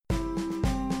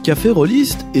Café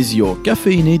Rolistes is your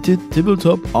caffeinated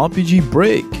tabletop RPG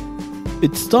break.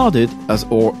 It started as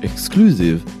our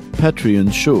exclusive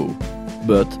Patreon show,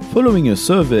 but following a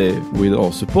survey with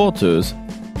our supporters,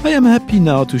 I am happy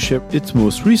now to share its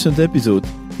most recent episode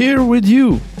here with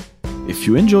you. If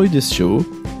you enjoyed this show,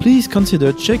 please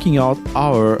consider checking out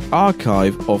our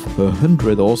archive of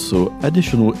 100 or so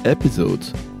additional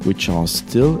episodes, which are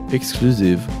still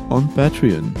exclusive on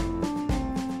Patreon.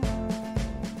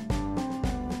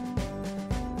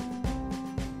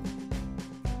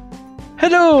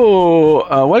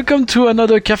 Hello! Welcome to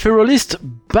another Café Rolistes,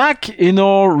 back in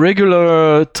our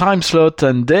regular time slot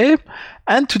and day.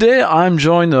 And today I'm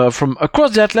joined from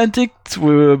across the Atlantic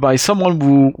by someone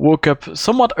who woke up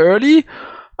somewhat early.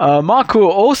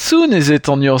 Marco, how soon is it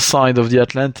on your side of the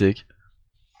Atlantic?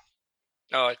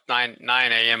 Oh, it's 9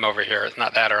 a.m. over here. It's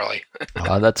not that early.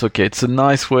 That's okay. It's a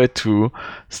nice way to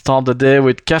start the day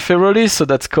with Café Rolistes, so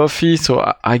that's coffee,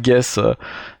 so I guess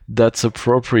that's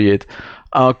appropriate.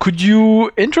 Could you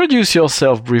introduce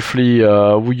yourself briefly,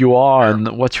 who you are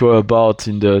and what you're about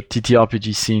in the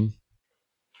TTRPG scene?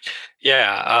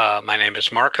 Yeah, my name is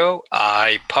Marco.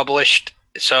 I published,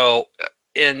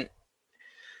 in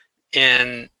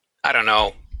I don't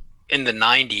know, in the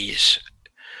 90s,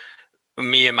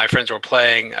 me and my friends were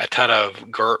playing a ton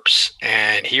of GURPS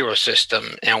and Hero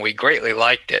System, and we greatly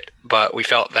liked it, but we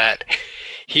felt that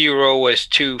Hero was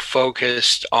too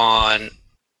focused on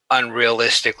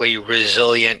unrealistically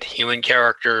resilient human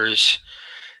characters,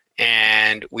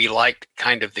 and we liked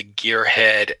kind of the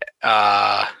gearhead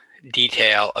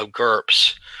detail of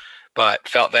GURPS, but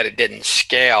felt that it didn't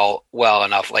scale well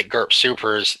enough. Like GURPS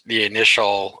Supers, the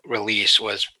initial release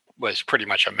was pretty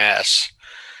much a mess,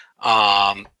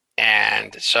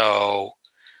 and so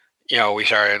we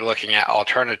started looking at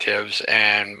alternatives,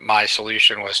 and my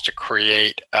solution was to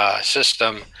create a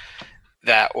system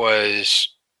that was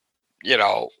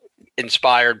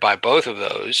inspired by both of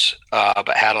those, but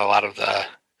had a lot of the,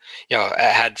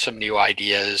 had some new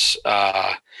ideas,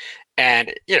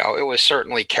 and it was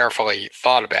certainly carefully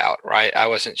thought about, right? I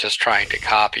wasn't just trying to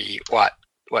copy what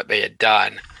they had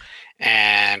done,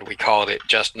 and we called it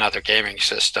Just Another Gaming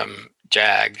System,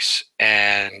 JAGS,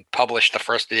 and published the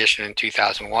first edition in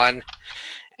 2001,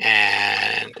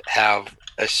 and have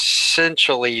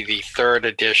essentially the third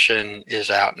edition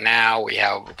is out now. We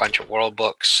have a bunch of world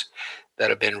books that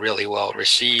have been really well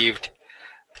received.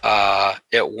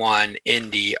 It won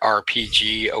Indie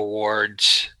RPG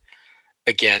awards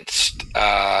against,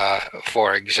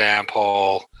 for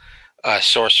example,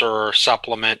 Sorcerer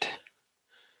Supplement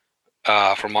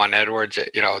from Juan Edwards.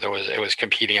 It was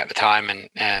competing at the time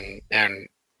and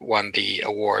won the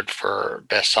award for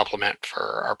best supplement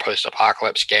for our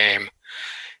post-apocalypse game.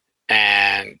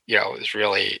 And it was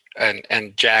really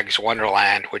and JAGS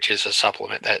Wonderland, which is a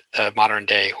supplement that modern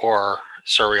day horror,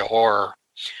 surreal horror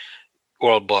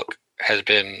world book, has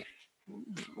been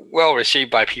well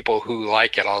received by people who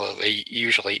like it, although they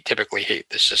typically hate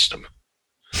the system.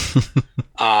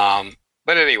 But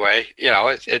anyway,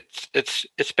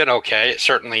 it's been okay. It's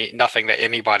certainly nothing that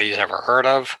anybody's ever heard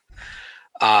of.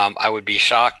 I would be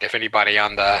shocked if anybody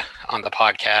on the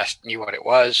podcast knew what it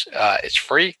was. It's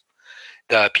free.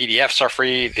 The PDFs are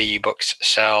free. The books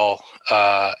sell.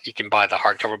 You can buy the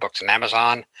hardcover books on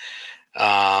Amazon.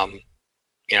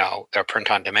 They're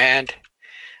print on demand.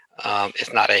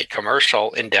 It's not a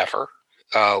commercial endeavor,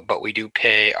 but we do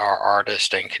pay our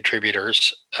artists and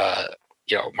contributors,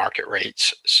 market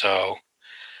rates. So,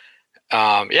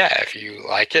 if you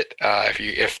like it,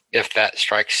 if that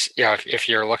strikes, if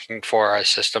you're looking for a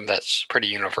system that's pretty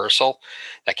universal,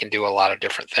 that can do a lot of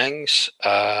different things,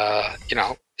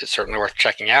 it's certainly worth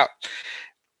checking out.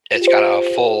 It's got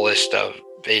a full list of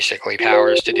basically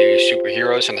powers to do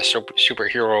superheroes and a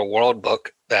superhero world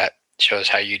book that shows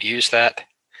how you'd use that,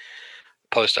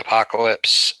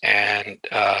 post-apocalypse, and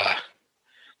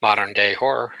modern day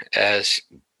horror as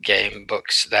game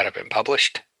books that have been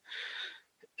published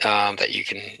that you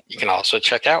can also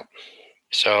check out.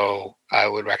 So I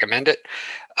would recommend it.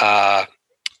 I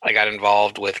got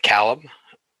involved with Callum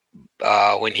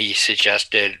when he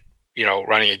suggested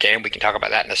running a game. We can talk about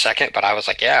that in a second, but I was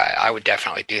like, yeah, I would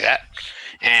definitely do that.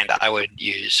 And I would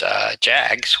use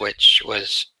JAGS, which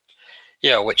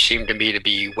seemed to me to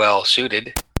be well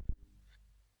suited,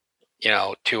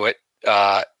 to it.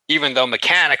 Even though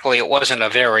mechanically it wasn't a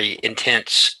very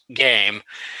intense game,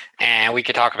 and we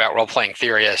could talk about role-playing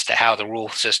theory as to how the rule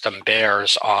system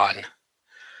bears on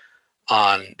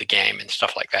the game and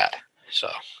stuff like that. So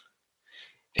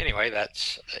anyway,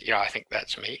 that's I think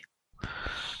that's me.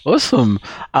 Awesome.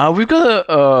 We've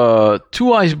got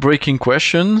two ice-breaking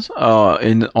questions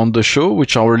on the show,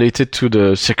 which are related to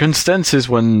the circumstances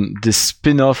when this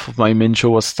spin-off of my main show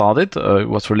was started. It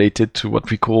was related to what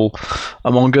we call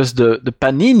among us the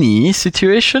panini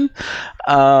situation.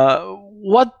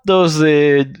 What does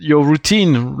your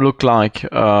routine look like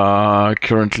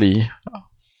currently?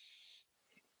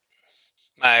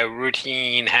 My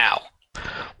routine, how?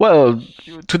 Well,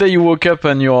 today you woke up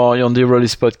and you're on the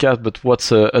Rolistes podcast, but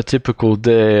what's a typical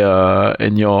day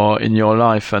in your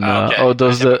life, and Okay, my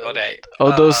typical day.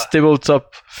 how does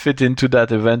tabletop fit into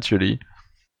that eventually?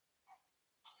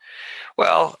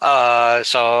 So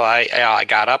I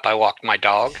got up, I walked my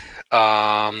dog,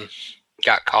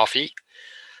 got coffee.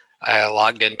 I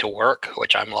logged into work,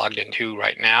 which I'm logged into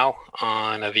right now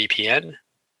on a VPN.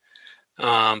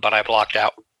 But I blocked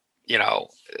out,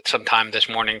 some time this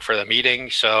morning for the meeting,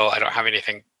 so I don't have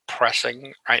anything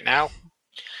pressing right now.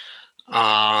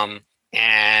 And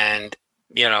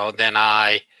then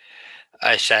I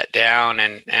sat down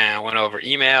and went over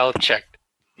email, checked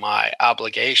my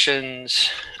obligations,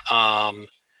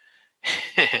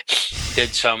 did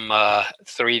some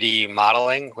 3D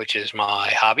modeling, which is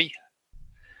my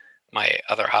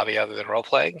other hobby other than role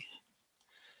playing.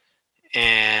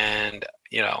 And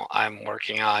I'm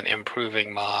working on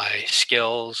improving my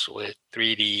skills with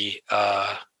 3D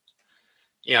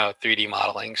 3D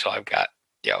modeling. So I've got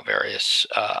various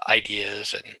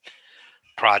ideas and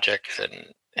projects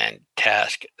and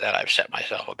tasks that I've set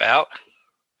myself about.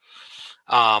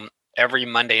 Every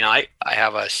Monday night, I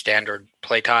have a standard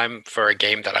playtime for a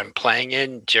game that I'm playing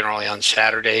in, generally on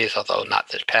Saturdays, although not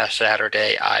this past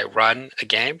Saturday. I run a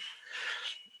game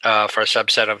for a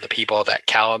subset of the people that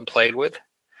Callum played with.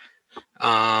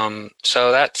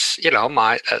 So that's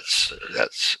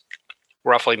that's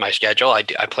roughly my schedule. I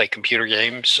play computer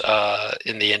games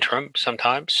in the interim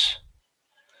sometimes.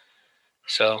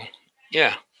 So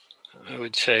yeah, I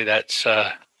would say that's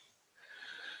I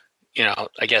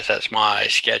guess that's my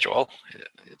schedule.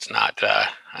 It's not. I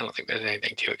don't think there's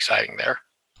anything too exciting there.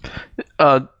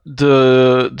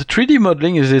 The 3D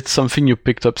modeling, is it something you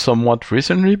picked up somewhat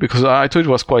recently? Because I thought it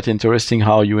was quite interesting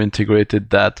how you integrated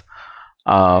that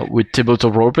with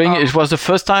tabletop role playing. It was the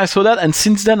first time I saw that, and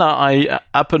since then I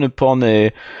happened upon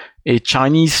a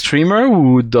Chinese streamer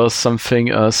who does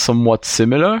something somewhat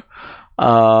similar.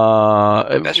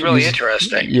 That's really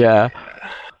interesting. Yeah.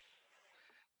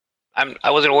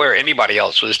 I wasn't aware anybody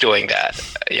else was doing that.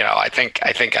 I think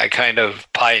I kind of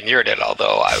pioneered it,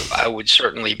 although I would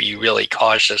certainly be really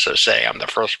cautious of saying I'm the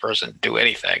first person to do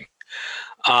anything.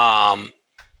 But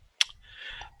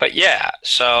yeah,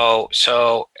 so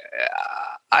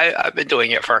I've been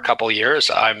doing it for a couple of years.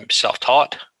 I'm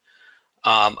self-taught.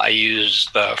 I use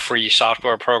the free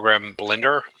software program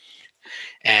Blender,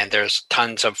 and there's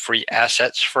tons of free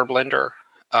assets for Blender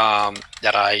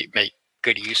that I make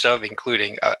good use of,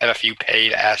 including a few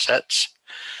paid assets.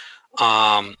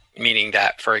 Meaning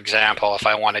that, for example, if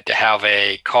I wanted to have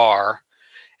a car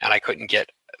and I couldn't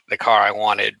get the car I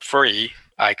wanted free,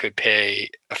 I could pay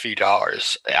a few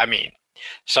dollars. I mean,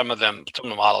 some of the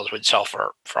models would sell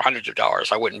for hundreds of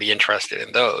dollars. I wouldn't be interested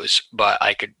in those, but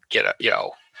I could get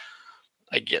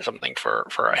I'd get something for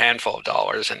a handful of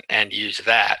dollars and use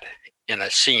that in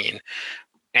a scene.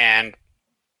 And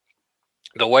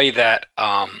the way that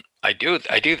I do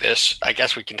this, I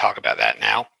guess we can talk about that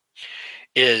now,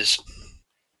 is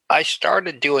I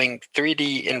started doing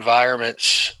 3D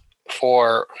environments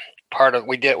for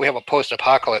we have a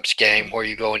post-apocalypse game where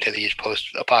you go into these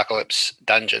post-apocalypse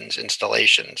dungeons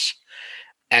installations,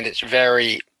 and it's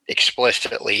very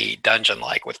explicitly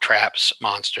dungeon-like with traps,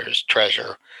 monsters,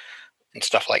 treasure, and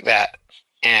stuff like that.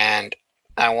 And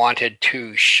I wanted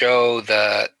to show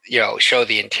the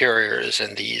interiors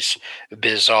in these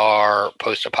bizarre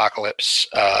post-apocalypse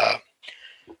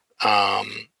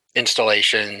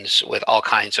installations with all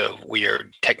kinds of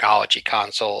weird technology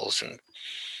consoles and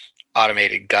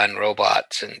automated gun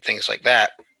robots and things like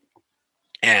that.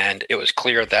 And it was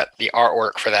clear that the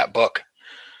artwork for that book,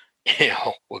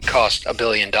 would cost $1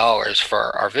 billion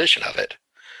for our vision of it,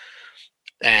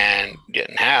 and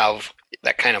didn't have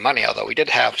that kind of money. Although we did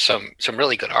have some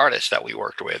really good artists that we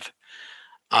worked with,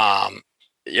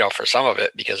 for some of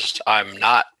it, because I'm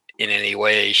not in any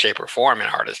way, shape, or form an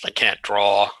artist. I can't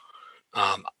draw.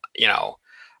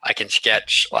 I can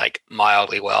sketch like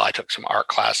mildly well. I took some art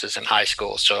classes in high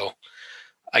school, so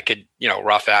I could,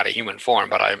 rough out a human form,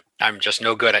 but I'm just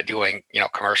no good at doing,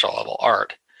 commercial level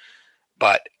art.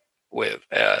 But with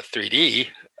 3D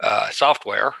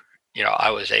software,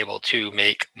 I was able to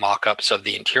make mock-ups of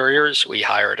the interiors. We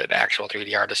hired an actual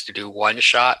 3D artist to do one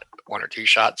shot one or two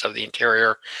shots of the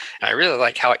interior, and I really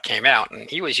liked how it came out. And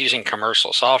he was using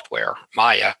commercial software,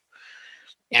 Maya,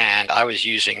 and I was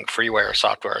using freeware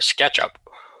software, SketchUp,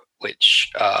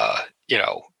 which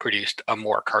produced a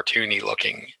more cartoony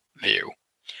looking view,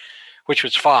 which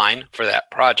was fine for that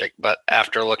project. But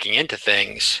after looking into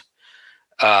things,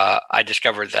 I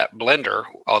discovered that Blender,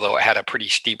 although it had a pretty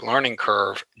steep learning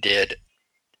curve, did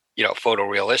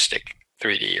photorealistic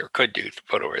 3D, or could do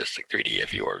photorealistic 3D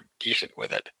if you were decent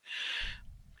with it.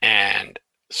 And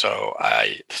so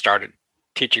I started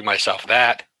teaching myself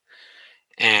that.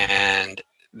 And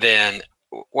then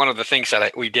one of the things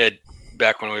that we did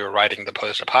back when we were writing the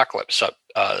post-apocalypse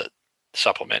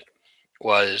supplement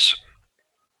was,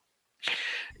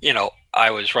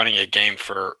 I was running a game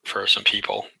for some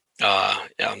people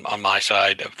on my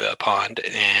side of the pond,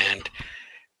 and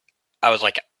I was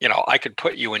like, I could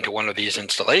put you into one of these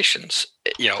installations.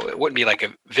 It wouldn't be like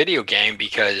a video game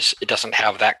because it doesn't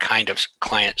have that kind of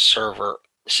client server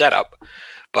setup,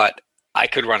 but I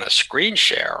could run a screen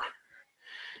share.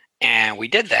 And we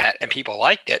did that, and people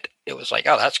liked it. It was like,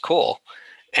 oh, that's cool.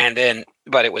 And then,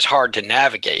 but it was hard to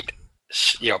navigate,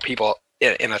 people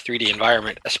in a 3D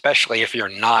environment, especially if you're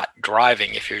not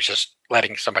driving, if you're just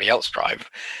letting somebody else drive,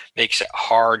 makes it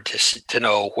hard to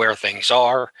know where things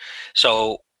are.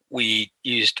 So we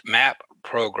used map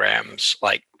programs,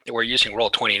 like we're using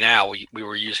Roll20 now. We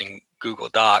were using Google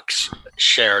Docs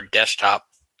shared desktop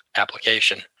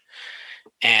application,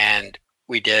 and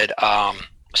we did.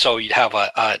 So you'd have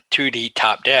a 2D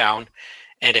top down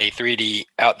and a 3D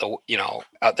out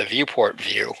the viewport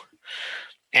view,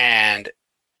 and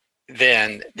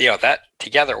then that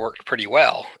together worked pretty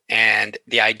well. And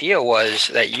the idea was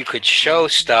that you could show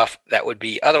stuff that would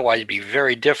be otherwise be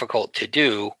very difficult to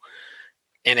do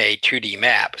in a 2D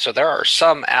map. So there are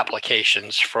some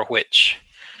applications for which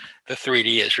the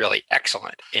 3D is really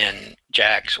excellent. In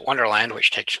JAGS Wonderland,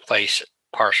 which takes place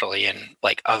partially in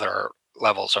like other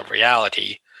levels of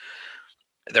reality,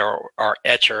 there are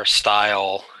etcher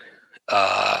style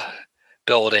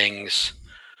buildings,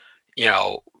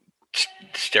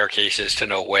 staircases to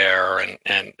nowhere,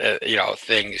 and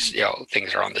things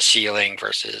are on the ceiling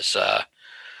versus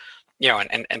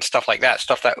and stuff like that,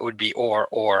 stuff that would be or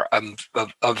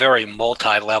a very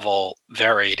multi-level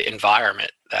varied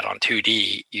environment that on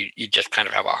 2D you just kind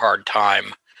of have a hard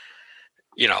time,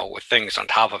 with things on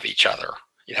top of each other.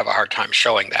 You'd have a hard time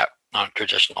showing that on a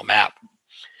traditional map.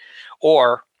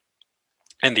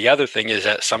 And the other thing is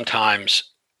that sometimes,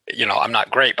 I'm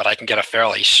not great, but I can get a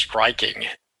fairly striking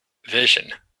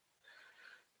vision.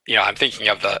 I'm thinking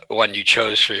of the one you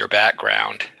chose for your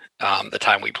background, the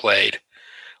time we played,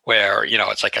 where,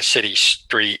 it's like a city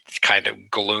street, it's kind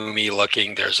of gloomy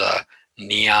looking. There's a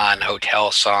neon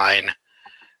hotel sign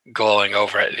glowing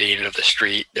over at the end of the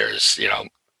street. There's,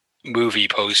 movie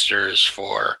posters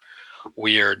for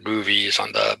weird movies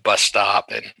on the bus stop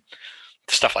and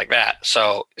stuff like that.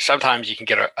 So sometimes you can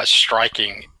get a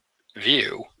striking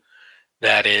view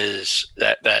that is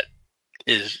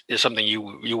something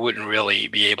you wouldn't really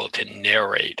be able to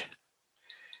narrate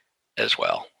as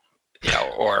well,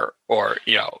 or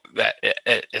that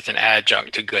it's an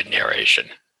adjunct to good narration.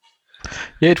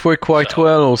 Yeah, it worked quite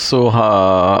well. Also,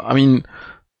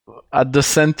 at the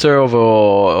center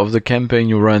of the campaign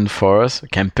you ran for us,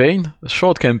 a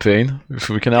short campaign. If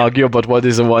we can argue about what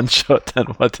is a one shot and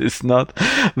what is not,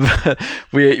 but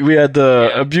we had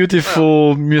a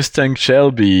beautiful Mustang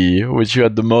Shelby, which you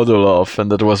had the model of,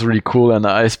 and that was really cool. And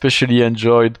I especially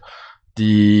enjoyed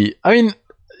the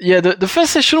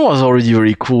first session was already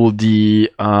very cool. The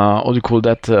what do you call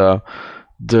that?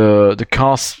 The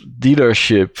cars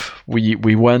dealership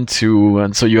we went to,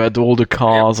 and so you had all the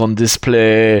cars on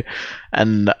display,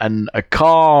 and another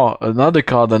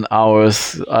car than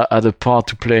ours had a part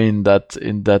to play in that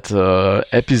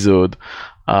episode.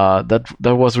 That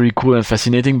was really cool and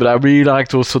fascinating. But I really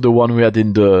liked also the one we had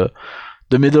in the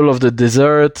middle of the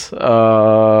desert,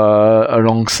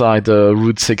 alongside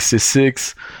Route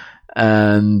 66,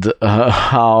 and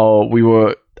how we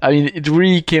were. It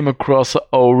really came across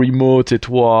how remote it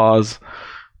was,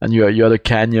 and you had a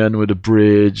canyon with a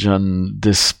bridge and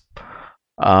this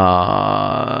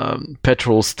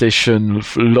petrol station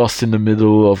lost in the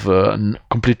middle of a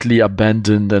completely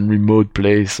abandoned and remote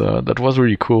place. That was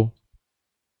really cool.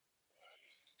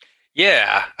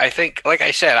 Yeah, I think, like I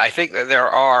said, I think that there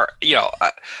are,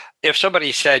 if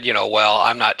somebody said, well,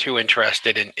 I'm not too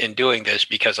interested in doing this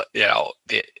because,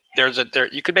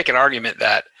 you could make an argument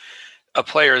that a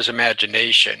player's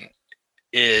imagination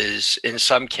is in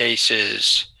some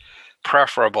cases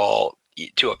preferable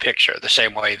to a picture, the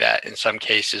same way that in some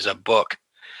cases a book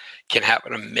can have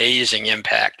an amazing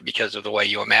impact because of the way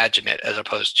you imagine it, as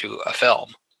opposed to a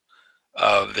film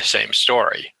of the same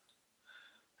story.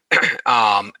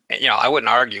 I wouldn't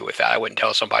argue with that. I wouldn't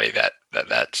tell somebody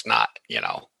that's not,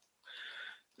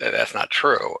 that's not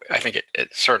true. I think it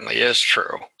certainly is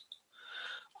true.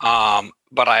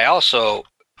 But I also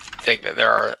think that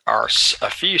there are a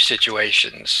few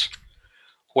situations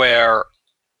where,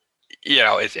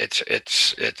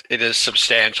 it is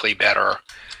substantially better,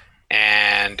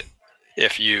 and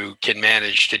if you can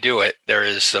manage to do it, there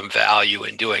is some value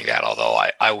in doing that. Although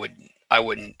I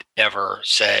wouldn't ever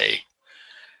say,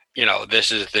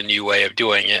 this is the new way of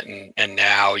doing it, and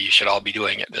now you should all be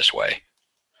doing it this way.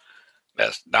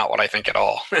 That's not what I think at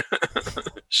all.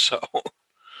 So,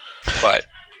 but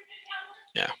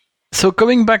yeah. So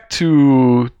coming back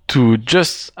to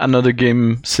just another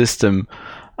game system,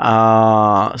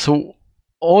 so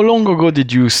how long ago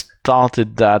did you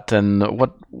started that, and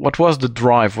what was the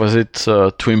drive? Was it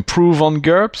to improve on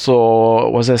GURPS,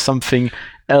 or was there something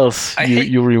else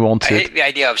you really wanted? I hate the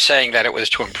idea of saying that it was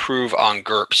to improve on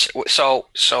GURPS.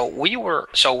 So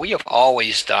we have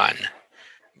always done,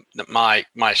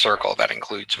 my circle, that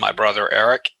includes my brother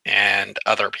Eric and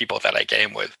other people that I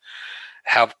game with,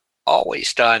 have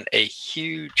always done a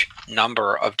huge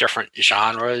number of different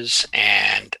genres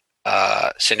and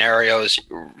scenarios,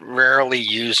 rarely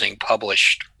using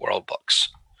published world books.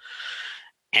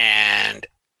 And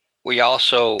we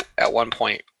also, at one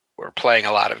point, were playing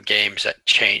a lot of games that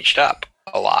changed up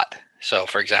a lot. So,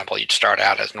 for example, you'd start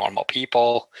out as normal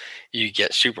people, you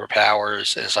get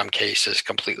superpowers, in some cases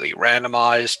completely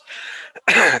randomized,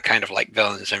 kind of like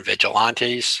villains and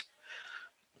vigilantes.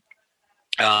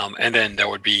 And then there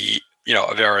would be,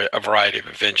 a variety of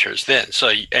adventures then.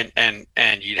 So, and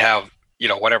you'd have,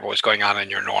 whatever was going on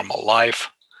in your normal life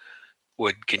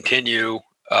would continue.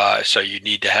 So you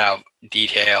need to have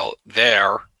detail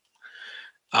there,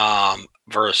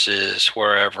 versus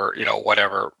wherever,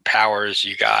 whatever powers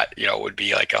you got, would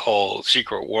be like a whole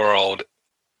secret world.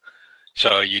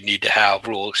 So you need to have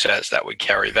rule sets that would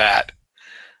carry that.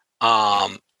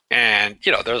 And,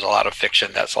 there's a lot of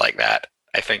fiction that's like that.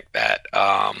 I think that,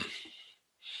 I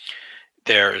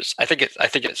think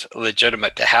it's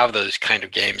legitimate to have those kind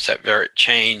of games that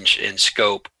change in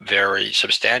scope very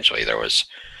substantially. There was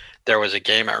a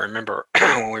game I remember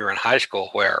when we were in high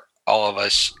school where all of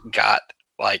us got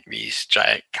like these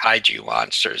giant kaiju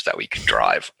monsters that we could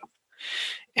drive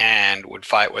and would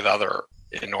fight with other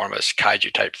enormous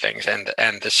kaiju type things.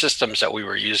 And the systems that we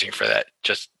were using for that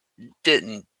just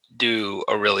didn't do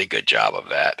a really good job of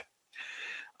that,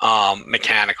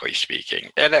 mechanically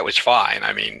speaking. And that was fine.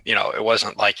 I mean, it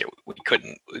wasn't like we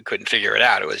couldn't figure it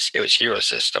out. It was Hero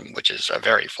System, which is a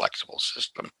very flexible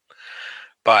system,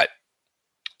 but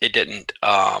it didn't,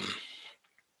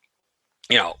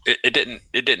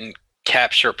 it didn't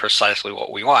capture precisely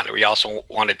what we wanted. We also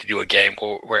wanted to do a game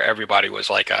where everybody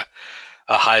was like a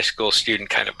high school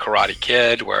student kind of karate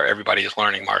kid, where everybody is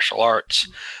learning martial arts,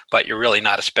 but you're really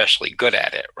not especially good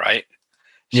at it, right?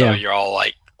 So you're all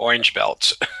like orange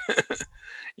belts,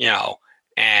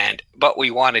 but we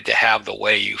wanted to have the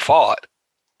way you fought,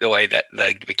 the way that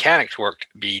the mechanics worked,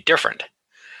 be different.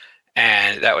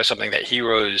 And that was something that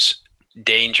Heroes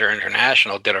Danger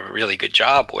International did a really good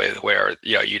job with, where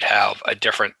you'd have a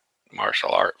different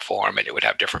martial art form and it would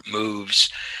have different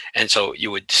moves, and so you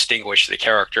would distinguish the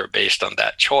character based on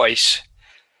that choice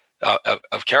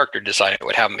of character design. It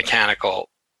would have mechanical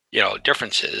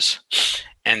differences,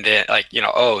 and then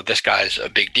oh, this guy's a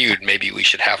big dude, maybe we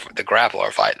should have the grappler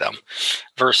fight them,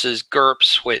 versus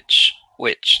GURPS, which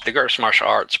the GURPS martial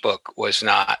arts book was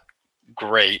not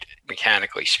great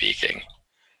mechanically speaking.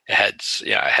 It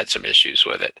had some issues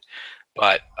with it,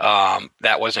 but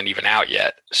that wasn't even out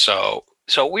yet. So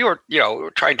we were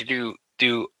trying to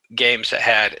do games that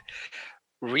had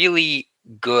really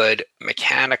good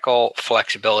mechanical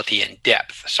flexibility and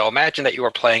depth. So imagine that you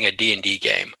were playing a D&D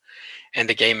game, and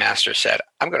the game master said,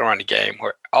 "I'm going to run a game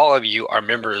where all of you are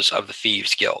members of the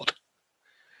Thieves Guild.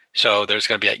 So there's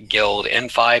going to be like guild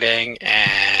infighting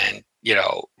and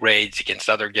raids against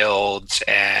other guilds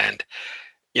and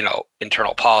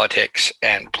internal politics,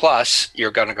 and plus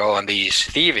you're going to go on these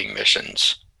thieving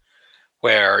missions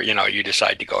where you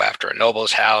decide to go after a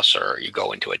noble's house, or you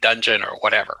go into a dungeon or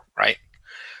whatever, right?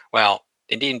 Well,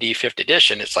 in D&D 5th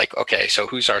edition, it's like, okay, so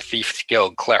who's our Thieves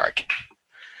Guild cleric?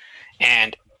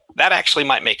 And that actually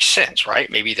might make sense,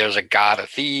 right? Maybe there's a god of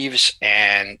thieves,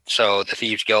 and so the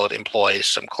Thieves Guild employs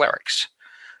some clerics.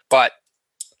 But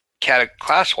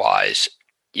class-wise,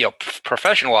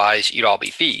 profession-wise, you'd all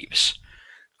be thieves.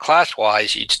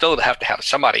 Class-wise, you'd still have to have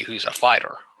somebody who's a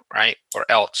fighter, right? Or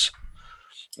else,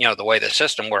 the way the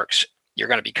system works, you're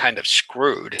going to be kind of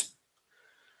screwed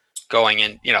going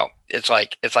in. It's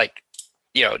like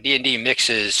D&D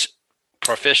mixes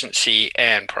proficiency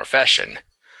and profession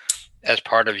as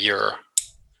part of your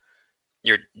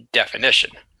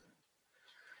definition.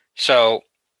 So,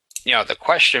 the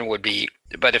question would be,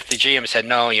 but if the GM said,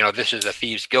 no, this is a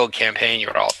Thieves Guild campaign,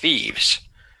 you're all thieves,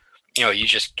 you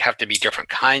just have to be different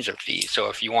kinds of thieves. So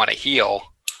if you want to heal,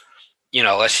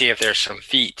 let's see if there's some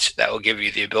feats that will give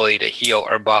you the ability to heal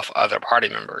or buff other party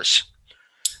members.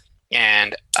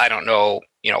 And I don't know,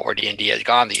 where D&D has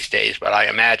gone these days, but I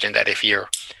imagine that if you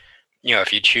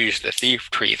choose the thief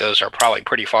tree, those are probably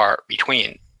pretty far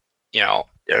between.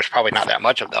 There's probably not that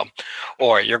much of them.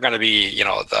 Or you're going to be,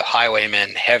 the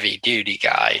highwayman heavy duty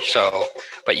guy. So,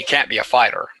 but you can't be a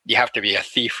fighter. You have to be a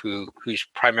thief whose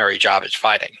primary job is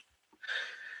fighting.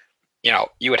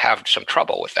 You would have some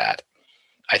trouble with that,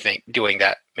 I think, doing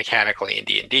that mechanically in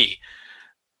D&D.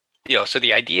 So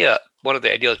one of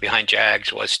the ideas behind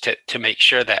JAGS was to make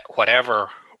sure that whatever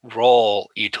role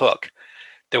you took,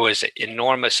 there was an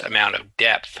enormous amount of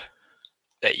depth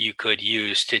that you could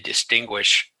use to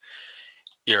distinguish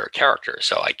your character.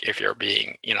 So like if you're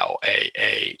being,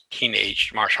 a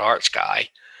teenage martial arts guy,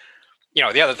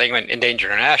 the other thing in Danger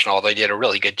International, they did a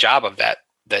really good job of that.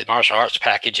 The martial arts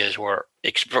packages were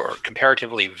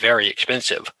comparatively very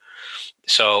expensive.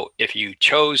 So if you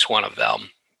chose one of them,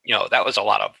 that was a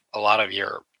lot of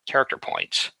your character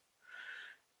points.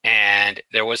 And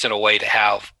there wasn't a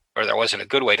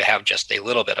good way to have just a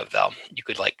little bit of them. You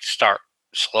could start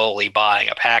slowly buying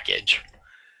a package,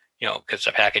 because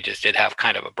the packages did have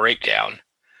kind of a breakdown,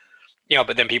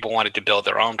 but then people wanted to build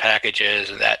their own packages,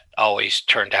 and that always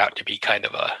turned out to be kind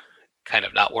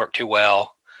of not work too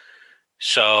well.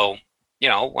 So,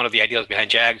 one of the ideas behind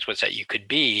JAGS was that you could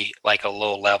be like a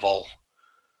low level,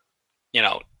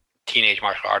 teenage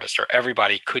martial artist, or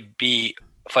everybody could be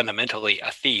fundamentally a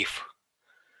thief,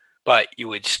 but you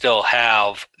would still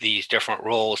have these different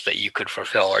roles that you could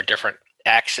fulfill, or different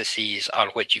axes on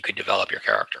which you could develop your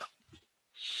character.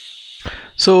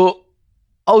 So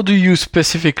how do you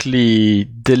specifically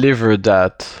deliver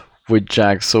that with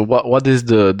JAGS? So what is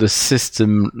the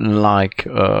system like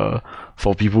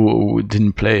for people who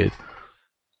didn't play it?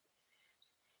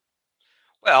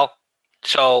 Well,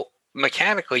 so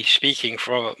mechanically speaking,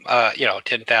 from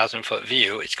 10,000 foot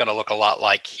view, it's going to look a lot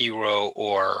like Hero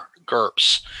or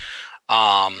GURPS.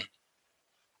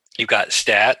 You've got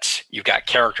stats, you've got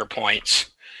character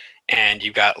points, and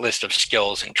you've got list of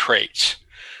skills and traits.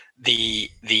 The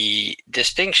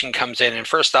distinction comes in, and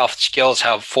first off, skills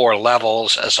have 4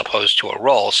 levels as opposed to a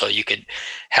role. So you could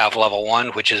have level 1,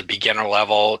 which is beginner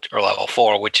level, or level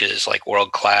 4, which is like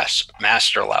world class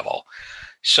master level.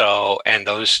 So, and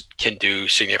those can do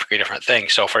significantly different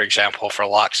things. So for example, for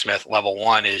locksmith, level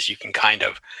 1 is you can kind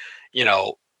of,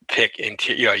 pick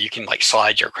into, you can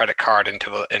slide your credit card into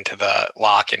the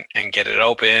lock and get it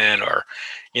open, or,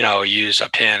 use a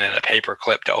pin and a paper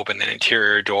clip to open an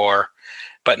interior door,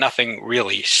 but nothing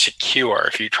really secure.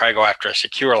 If you try to go after a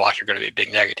secure lock, you're going to be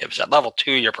big negatives. At level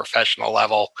 2, your professional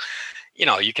level,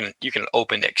 you can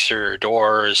open exterior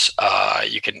doors.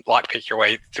 You can lockpick your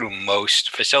way through most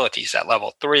facilities. At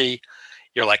level 3,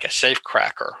 you're like a safe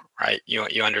cracker, right?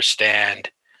 You understand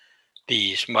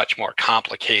these much more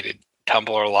complicated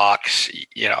tumbler locks,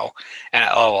 and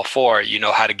at level 4, you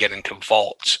know how to get into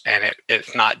vaults. And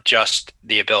it's not just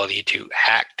the ability to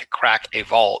crack a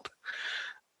vault.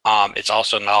 It's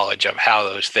also knowledge of how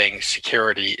those things,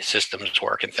 security systems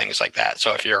work and things like that.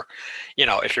 So if you're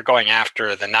going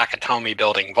after the Nakatomi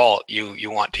building vault,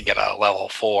 you want to get a level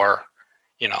 4,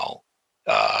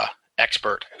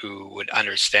 expert who would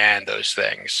understand those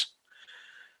things.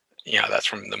 That's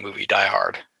from the movie Die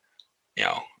Hard.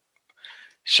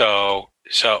 So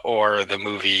or the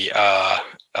movie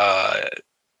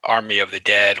Army of the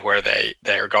Dead, where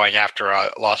they're going after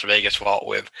a Las Vegas vault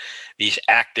with these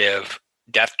active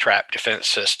death trap defense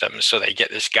systems. So they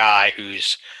get this guy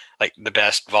who's like the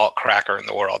best vault cracker in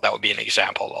the world. That would be an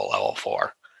example of a level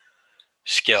 4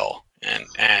 skill,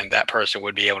 and that person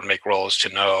would be able to make rolls to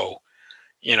know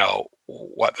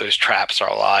what those traps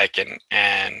are like,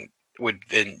 and would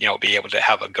then be able to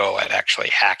have a go at actually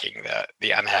hacking the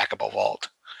unhackable vault.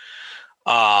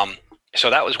 So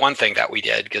that was one thing that we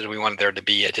did, because we wanted there to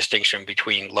be a distinction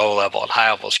between low level and high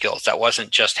level skills. That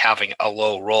wasn't just having a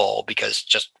low roll, because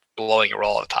just blowing a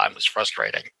roll at a time was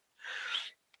frustrating.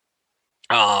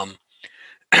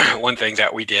 One thing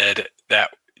that we did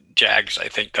that JAGS, I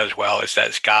think, does well is that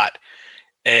it's got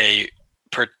a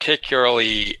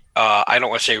particularly, I don't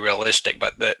want to say realistic,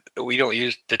 but we don't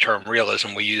use the term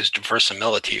realism. We used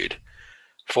verisimilitude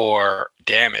for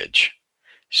damage.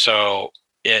 So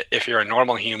if you're a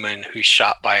normal human who's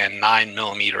shot by a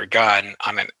 9mm gun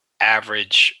on an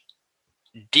average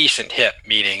decent hit,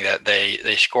 meaning that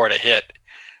they scored a hit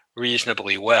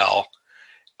reasonably well,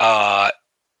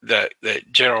 the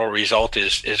general result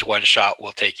is one shot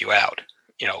will take you out.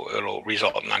 It'll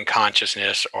result in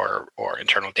unconsciousness or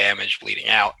internal damage, bleeding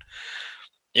out.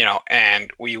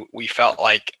 And we felt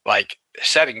like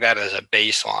setting that as a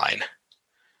baseline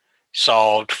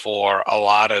solved for a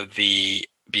lot of the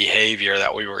behavior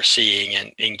that we were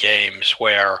seeing in games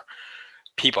where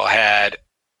people had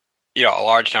a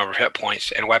large number of hit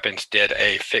points and weapons did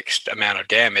a fixed amount of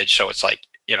damage. So it's like,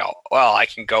 well, I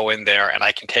can go in there and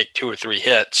I can take 2 or 3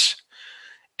 hits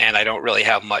and I don't really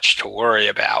have much to worry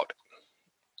about.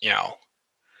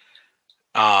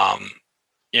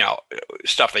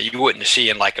 Stuff that you wouldn't see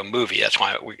in like a movie. That's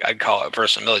why I'd call it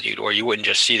verisimilitude, where you wouldn't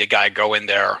just see the guy go in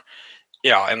there,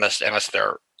 unless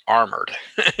they're armored,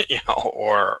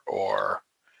 or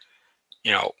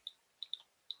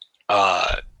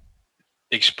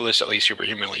explicitly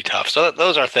superhumanly tough. So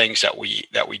those are things that we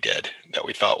did that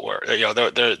we thought were,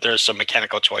 there's some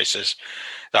mechanical choices.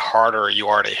 The harder you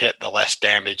are to hit, the less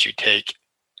damage you take.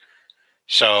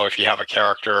 So if you have a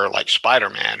character like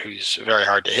Spider-Man who's very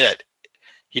hard to hit,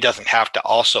 he doesn't have to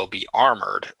also be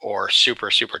armored or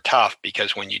super, super tough,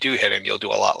 because when you do hit him, you'll do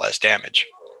a lot less damage.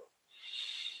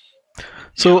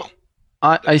 So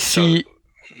I see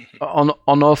on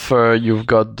offer you've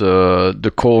got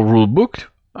the core rule book,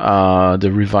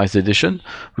 the revised edition.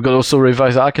 We got also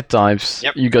revised archetypes.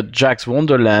 Yep. You got JAGS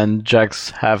Wonderland,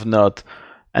 JAGS Have Not,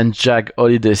 and JAG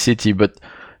Holiday City, but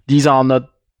these are not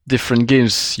different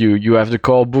games. You have the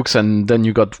core books, and then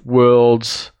you got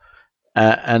worlds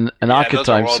and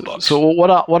archetypes. So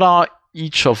what are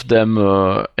each of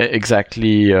them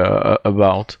exactly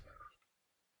about?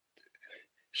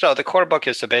 So the core book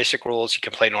is the basic rules. You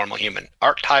can play normal human.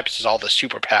 Archetypes is all the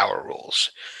superpower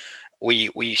rules.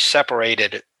 We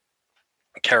separated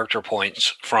character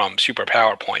points from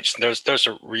superpower points. There's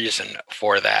a reason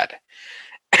for that,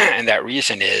 and that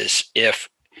reason is if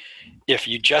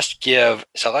you just give,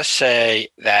 so let's say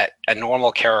that a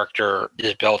normal character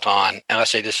is built on, and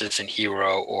let's say this isn't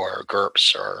Hero or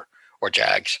GURPS or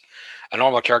JAGS, a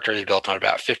normal character is built on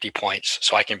about 50 points.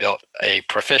 So I can build a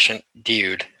proficient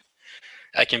dude.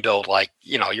 I can build like,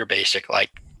 your basic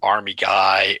like army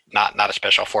guy, not a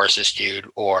special forces dude,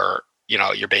 or,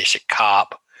 your basic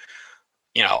cop,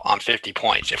 on 50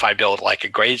 points. If I build like a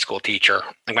grade school teacher,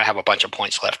 I'm going to have a bunch of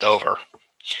points left over.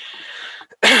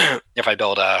 If I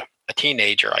build a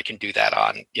teenager, I can do that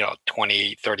on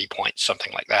 20, 30 points,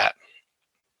 something like that.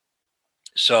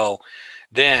 So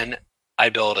then I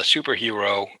build a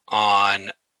superhero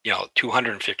on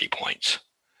 250 points.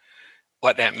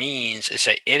 What that means is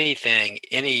that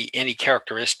any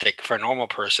characteristic for a normal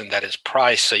person that is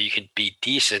priced so you can be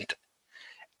decent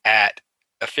at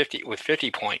a 50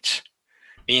 points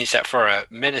means that for a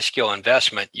minuscule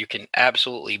investment you can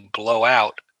absolutely blow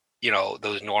out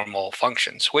those normal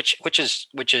functions, which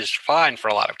is fine for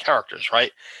a lot of characters,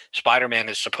 right? Spider-Man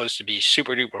is supposed to be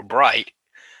super duper bright,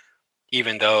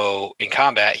 even though in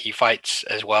combat he fights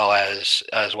as well as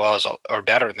or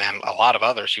better than a lot of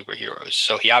other superheroes.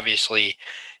 So he obviously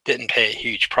didn't pay a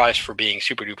huge price for being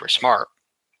super duper smart.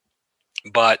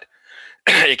 But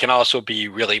it can also be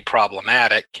really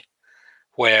problematic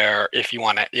where if you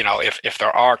want to, if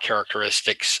there are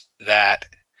characteristics that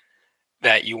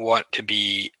you want to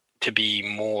be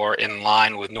more in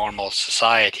line with normal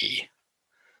society,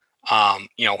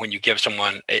 when you give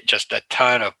someone just a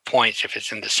ton of points, if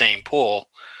it's in the same pool,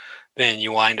 then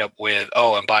you wind up with,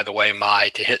 oh, and by the way, my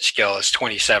to hit skill is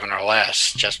 27 or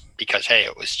less, just because, hey,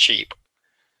 it was cheap.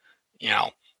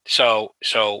 So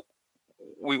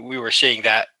we were seeing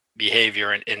that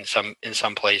behavior in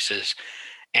some places,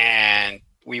 and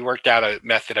we worked out a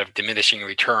method of diminishing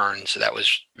returns that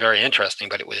was very interesting,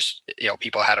 but it was,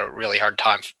 people had a really hard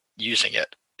time using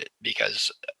it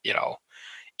because,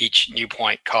 each new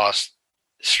point cost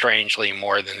strangely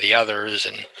more than the others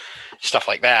and stuff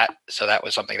like that. So that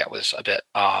was something that was a bit,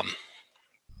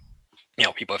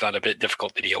 people found a bit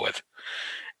difficult to deal with.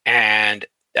 And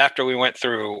after we went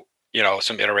through,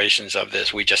 some iterations of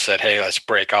this, we just said, hey, let's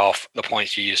break off the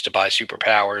points you use to buy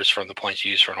superpowers from the points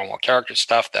you use for normal character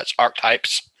stuff. That's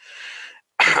archetypes.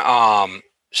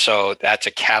 So that's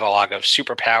a catalog of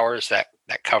superpowers that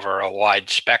cover a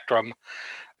wide spectrum.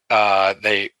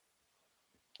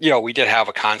 We did have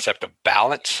a concept of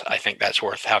balance. I think that's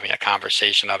worth having a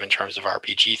conversation of in terms of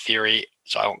RPG theory.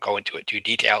 So I won't go into it too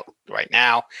detailed right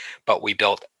now, but we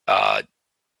built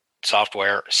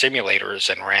software simulators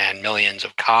and ran millions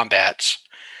of combats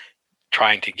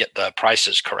trying to get the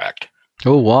prices correct.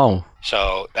 Oh, wow.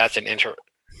 So that's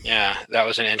Yeah, that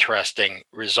was an interesting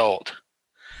result.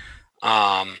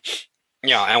 And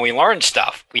we learned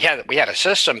stuff. We had a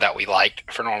system that we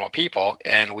liked for normal people,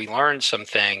 and we learned some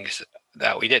things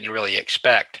that we didn't really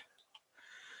expect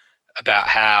about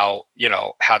how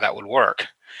that would work.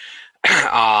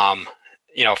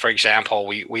 For example,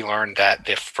 we learned that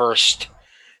the first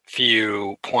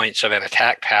few points of an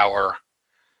attack power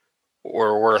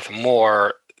were worth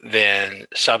more than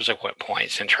subsequent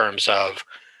points in terms of,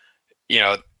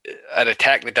 an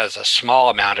attack that does a small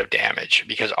amount of damage,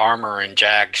 because armor and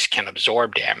JAGS can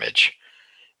absorb damage.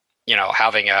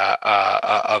 Having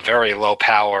a very low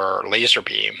power laser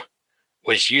beam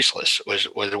was useless, was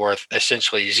worth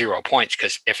essentially 0 points,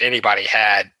 because if anybody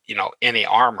had, any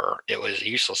armor, it was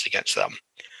useless against them.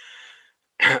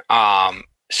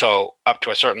 So up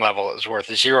to a certain level, it was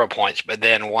worth 0 points. But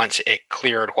then once it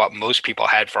cleared what most people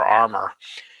had for armor,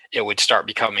 it would start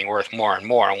becoming worth more and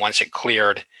more. And once it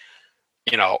cleared,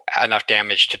 enough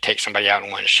damage to take somebody out in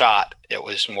one shot, it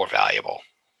was more valuable.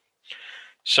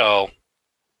 So,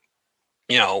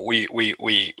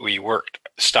 we worked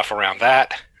stuff around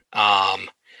that.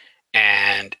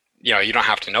 And, you don't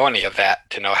have to know any of that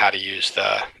to know how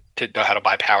to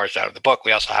buy powers out of the book.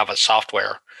 We also have a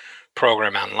software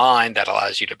program online that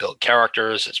allows you to build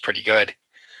characters. It's pretty good.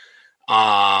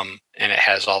 And it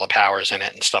has all the powers in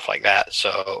it and stuff like that.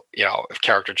 So, if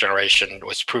character generation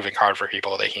was proving hard for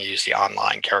people, they can use the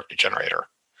online character generator.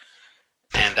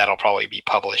 And that'll probably be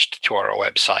published to our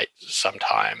website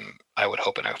sometime, I would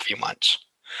hope, in a few months.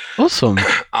 Awesome.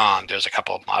 There's a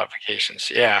couple of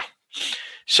modifications. Yeah.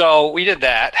 So we did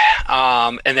that.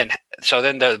 And then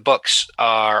the books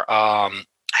are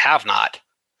Have Not,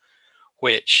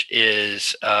 which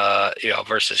is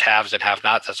versus Haves and Have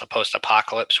Nots. That's a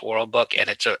post-apocalypse world book, and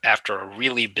it's after a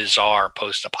really bizarre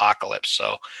post-apocalypse.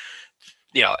 So,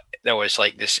 there was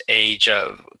like this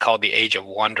called the Age of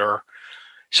Wonder.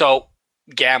 So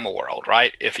Gamma World,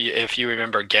 right? If you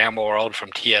remember Gamma World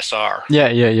from TSR,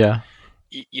 yeah.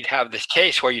 You'd have this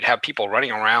case where you'd have people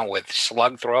running around with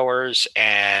slug throwers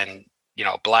and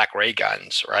black ray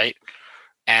guns, right?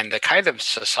 And the kind of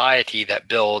society that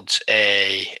builds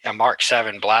a Mark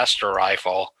 7 blaster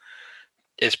rifle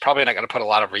is probably not going to put a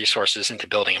lot of resources into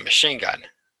building a machine gun.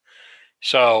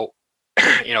 So,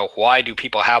 why do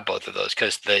people have both of those?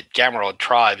 Because the Gamma World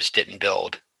tribes didn't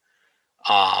build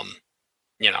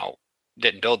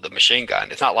the machine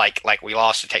gun. It's not like we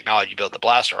lost the technology to build the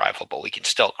blaster rifle, but we can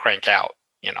still crank out,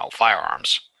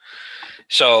 firearms.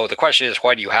 So the question is,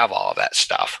 why do you have all of that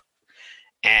stuff?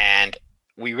 And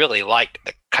we really liked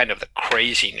the kind of the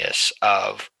craziness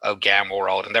of Gamma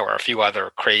World, and there were a few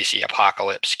other crazy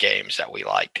apocalypse games that we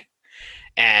liked.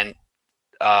 And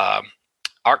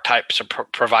Archetypes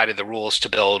provided the rules to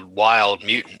build wild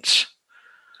mutants.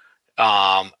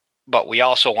 But we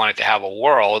also wanted to have a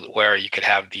world where you could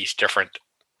have these different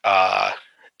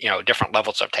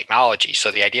levels of technology.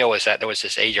 So the idea was that there was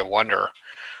this Age of Wonder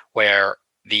where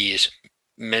these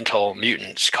mental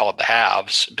mutants called the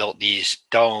Haves built these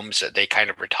domes that they kind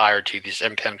of retired to, these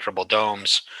impenetrable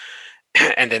domes.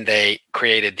 And then they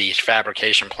created these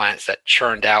fabrication plants that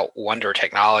churned out wonder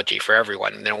technology for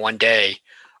everyone. And then one day,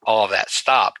 all of that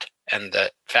stopped, and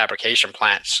the fabrication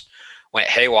plants went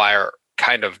haywire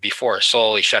kind of before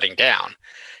slowly shutting down.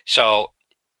 So,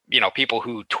 people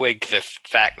who twigged the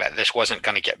fact that this wasn't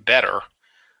going to get better,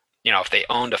 if they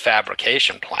owned a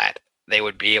fabrication plant, they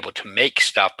would be able to make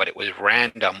stuff, but it was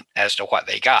random as to what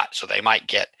they got. So they might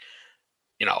get,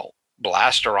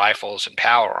 blaster rifles and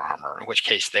power armor, in which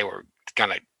case they were going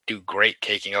to do great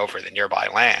taking over the nearby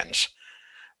lands.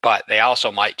 But they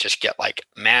also might just get like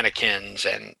mannequins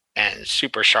and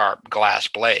super sharp glass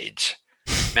blades,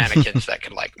 mannequins that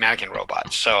could like mannequin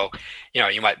robots. So,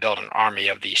 you might build an army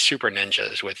of these super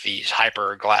ninjas with these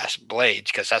hyper glass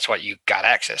blades, because that's what you got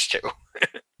access to,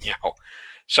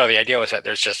 So the idea was that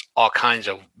there's just all kinds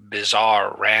of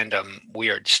bizarre, random,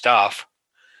 weird stuff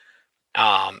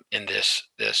in this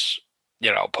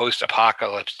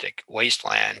post-apocalyptic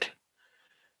wasteland.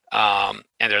 And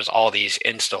there's all these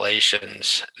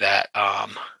installations that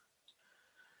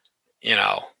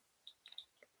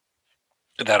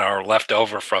that are left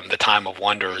over from the time of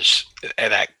wonders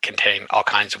that contain all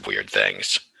kinds of weird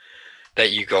things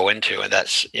that you go into, and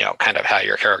that's kind of how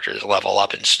your characters level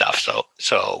up and stuff.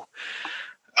 So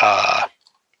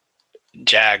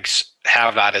JAGS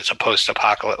Have Not is a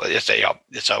post-apocalypse.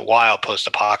 It's a wild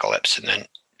post-apocalypse, and then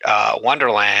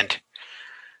Wonderland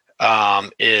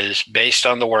is based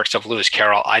on the works of Lewis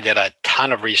Carroll. I did a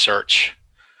ton of research.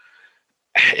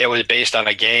 It was based on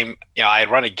a game. I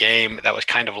had run a game that was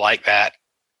kind of like that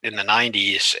in the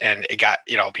 90s, and it got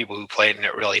people who played in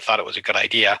it really thought it was a good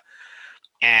idea.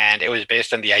 And it was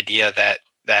based on the idea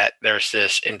that there's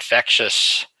this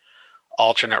infectious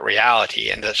alternate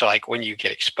reality, and so like when you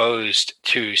get exposed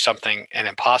to something, an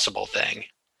impossible thing,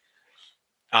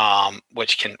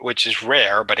 which is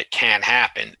rare, but it can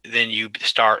happen, then you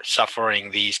start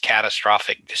suffering these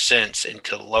catastrophic descents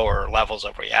into lower levels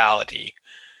of reality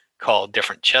called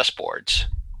different chessboards,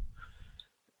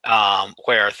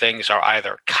 where things are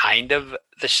either kind of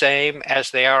the same as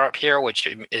they are up here, which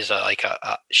is like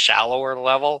a shallower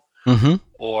level,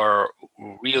 or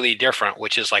really different,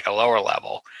 which is like a lower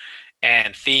level.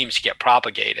 And themes get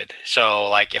propagated. So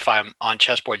like if I'm on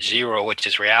chessboard 0, which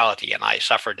is reality, and I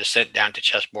suffer descent down to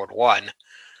chessboard 1,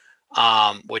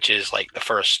 which is like the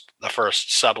first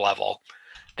sub level,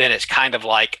 then it's kind of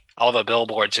like all the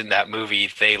billboards in that movie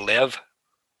They Live.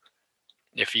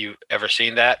 If you've ever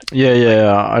seen that.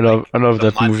 Yeah. I love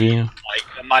that movie. Like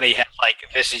the money has like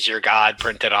 "This is your God"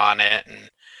 printed on it, and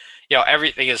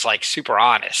everything is like super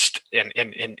honest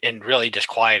in really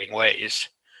disquieting ways.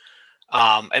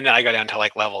 And then I go down to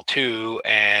like level 2,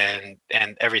 and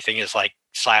everything is like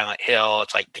Silent Hill.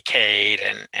 It's like decayed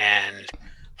and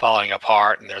falling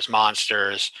apart, and there's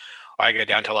monsters. Or I go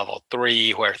down to level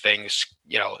 3, where things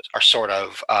are sort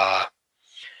of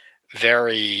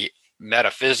very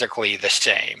metaphysically the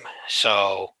same.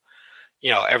 So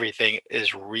everything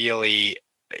is really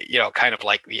kind of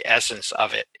like the essence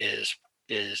of it is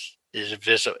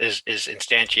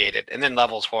instantiated. And then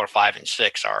levels 4, 5, and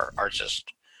 6 are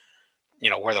just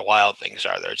where the wild things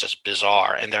are. They're just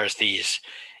bizarre. And there's these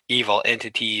evil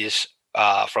entities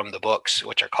from the books,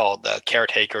 which are called the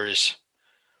caretakers,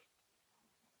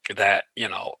 that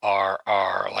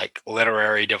are like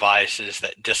literary devices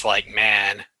that dislike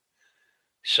man.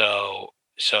 So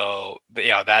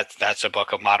that's a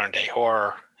book of modern day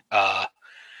horror.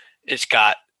 It's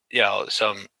got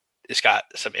some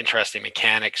interesting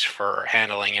mechanics for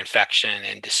handling infection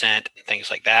and descent and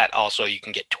things like that. Also, you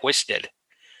can get twisted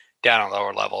down on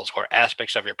lower levels, where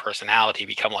aspects of your personality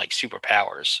become like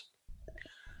superpowers,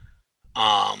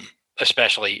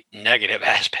 especially negative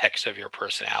aspects of your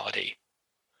personality.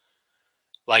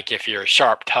 Like if you're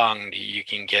sharp tongued, you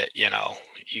can get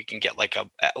like a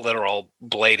literal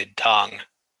bladed tongue,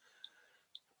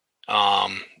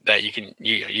 that you can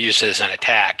use as an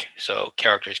attack. So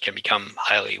characters can become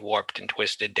highly warped and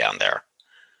twisted down there,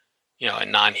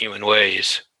 in non-human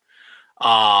ways.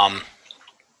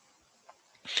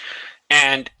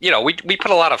 And we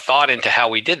put a lot of thought into how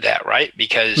we did that, right?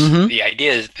 Because the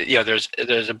idea is that,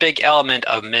 there's a big element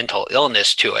of mental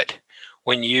illness to it.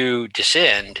 When you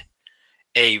descend,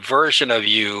 a version of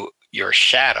you, your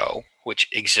shadow, which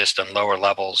exists on lower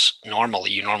levels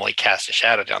normally, you normally cast a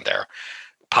shadow down there,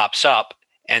 pops up.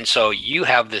 And so you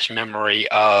have this memory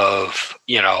of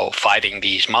fighting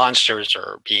these monsters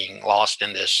or being lost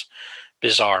in this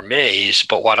bizarre maze.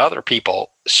 But what other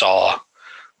people saw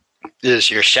is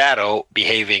your shadow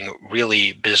behaving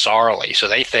really bizarrely. So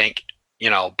they think,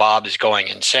 Bob is going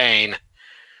insane.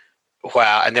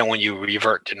 Wow. And then when you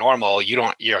revert to normal, you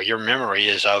don't, your memory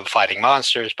is of fighting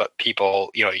monsters, but people,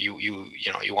 you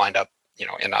wind up,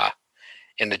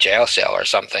 in the jail cell or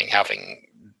something, having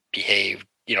behaved,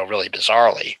 really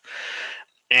bizarrely.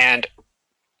 And,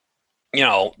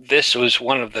 this was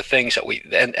one of the things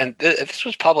that this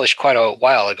was published quite a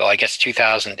while ago, I guess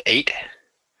 2008.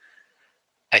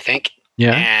 I think.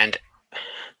 Yeah. And,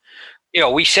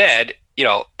 we said,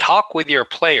 talk with your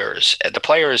players. The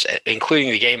players,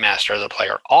 including the game master of the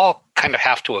player, all kind of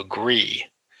have to agree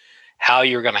how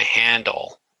you're going to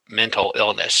handle mental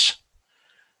illness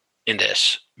in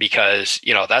this, because,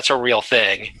 that's a real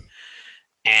thing.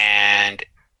 And,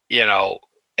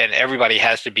 and everybody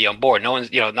has to be on board. No one's,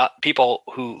 not people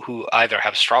who either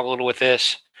have struggled with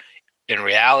this in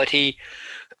reality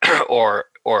or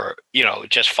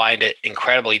just find it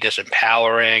incredibly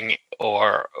disempowering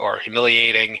or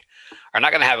humiliating, are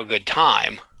not going to have a good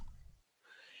time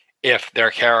if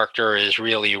their character is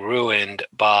really ruined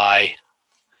by,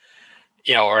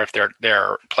 or if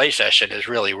their play session is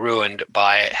really ruined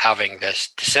by having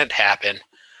this descent happen,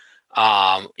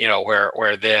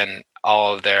 where then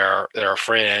all of their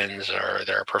friends or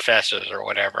their professors or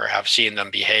whatever have seen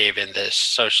them behave in this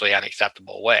socially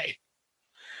unacceptable way.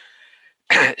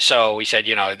 So we said,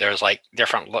 there's like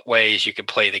different ways you could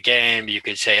play the game. You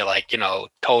could say like,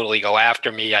 totally go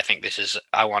after me.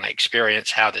 I want to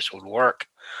experience how this would work.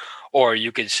 Or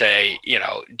you could say,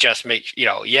 just make,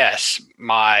 yes,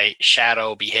 my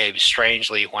shadow behaves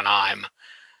strangely when I'm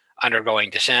undergoing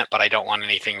descent, but I don't want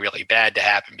anything really bad to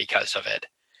happen because of it.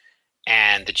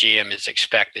 And the GM is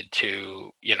expected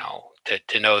to,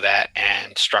 to know that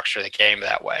and structure the game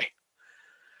that way.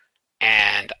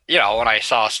 And, you know, when I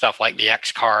saw stuff like the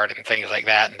X card and things like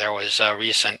that, and there was a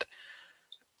recent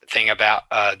thing about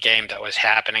a game that was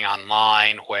happening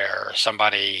online where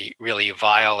somebody really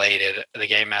violated, the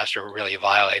game master really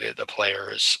violated the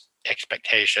player's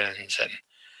expectations,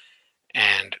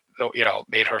 and you know,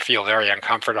 made her feel very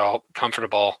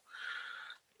uncomfortable.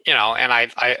 You know, and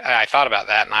I thought about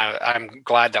that, and I'm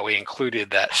glad that we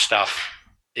included that stuff,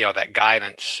 you know, that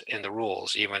guidance in the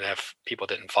rules, even if people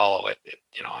didn't follow it.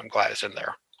 You know, I'm glad it's in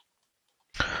there.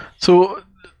 So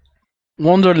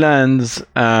Wonderlands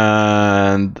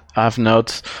and Have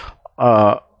Not.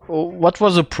 What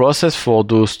was the process for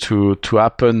those to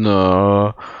happen?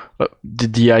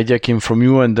 Did the idea came from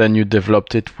you and then you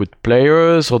developed it with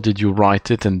players, or did you write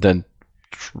it and then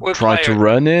try to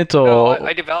run it? Or no,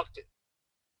 I developed it.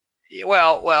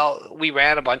 Well, we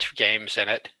ran a bunch of games in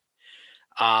it.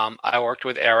 I worked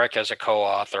with Eric as a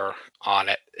co-author on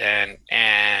it,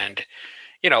 and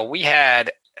you know, we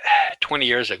had 20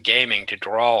 years of gaming to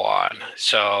draw on,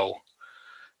 so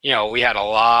you know, we had a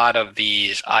lot of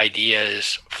these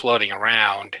ideas floating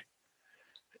around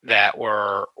that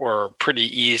were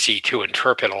pretty easy to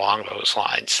interpret along those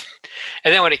lines.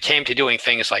 And then when it came to doing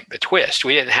things like the twist,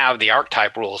 we didn't have the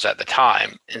archetype rules at the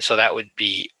time, and so that would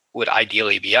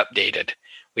ideally be updated.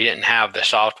 We didn't have the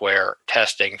software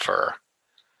testing for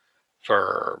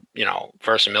you know,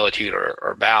 verisimilitude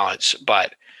or balance,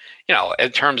 but you know,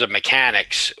 in terms of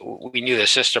mechanics, we knew the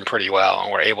system pretty well,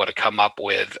 and were able to come up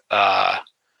with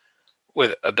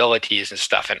abilities and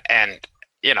stuff, and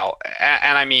you know,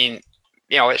 and I mean,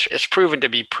 you know, it's proven to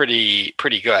be pretty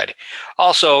good.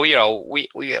 Also, you know,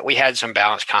 we had some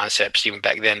balance concepts even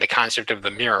back then. The concept of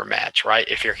the mirror match, right?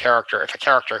 If a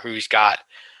character who's got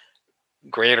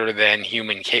greater than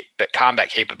human combat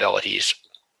capabilities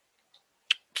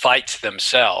fights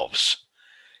themselves,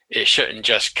 it shouldn't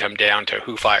just come down to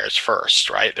who fires first,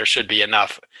 right? There should be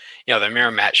enough. You know, the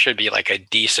mirror match should be like a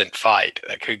decent fight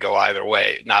that could go either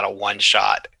way, not a one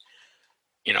shot,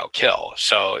 you know, kill.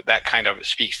 So that kind of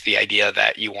speaks to the idea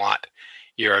that you want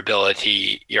your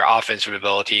ability, your offensive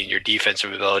ability and your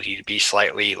defensive ability to be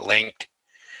slightly linked.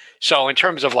 So in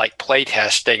terms of like play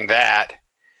testing that,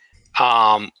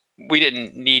 we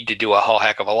didn't need to do a whole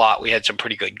heck of a lot. We had some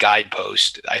pretty good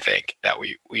guideposts, I think, that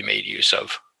we made use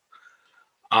of.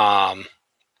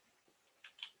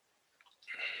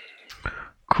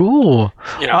 cool.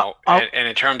 You know, and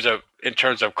in terms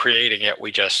of creating it,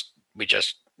 we just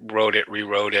wrote it,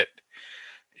 rewrote it,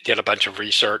 did a bunch of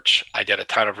research. I did a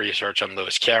ton of research on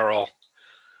Lewis Carroll,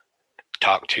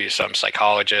 talked to some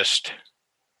psychologist,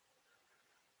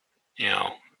 you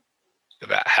know,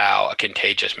 about how a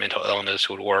contagious mental illness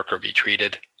would work or be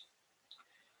treated,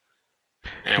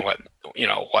 and what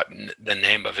the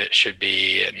name of it should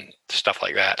be and stuff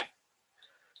like that.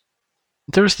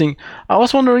 Interesting. I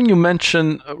was wondering, you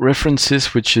mentioned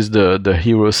references, which is the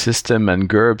hero system and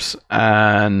GURPS,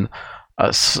 and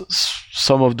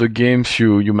some of the games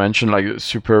you mentioned, like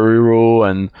superhero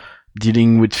and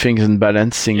dealing with things and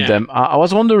balancing them. I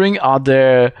was wondering, are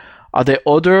there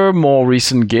other more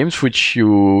recent games which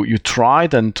you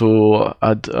tried and to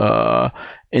add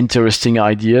interesting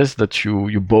ideas that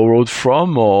you borrowed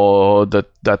from, or that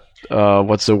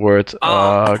what's the word,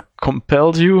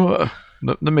 compelled you?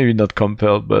 Maybe not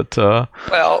compelled, but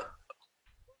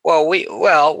we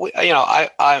you know,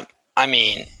 I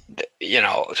mean, you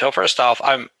know, so first off,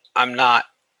 I'm not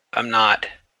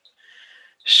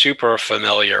super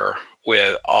familiar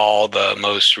with all the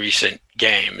most recent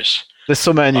games. There's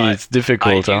so many, it's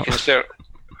difficult.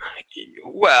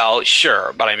 Well,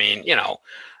 sure, but I mean, you know,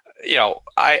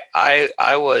 I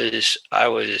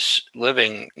was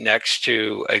living next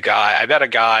to a guy. I met a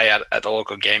guy at the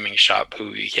local gaming shop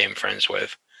who we became friends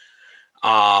with.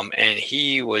 And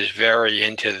he was very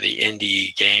into the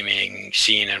indie gaming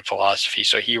scene and philosophy.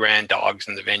 So he ran Dogs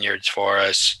in the Vineyards for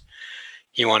us.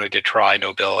 He wanted to try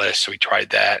Nobilis, so we tried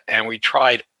that. And we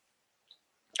tried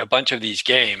a bunch of these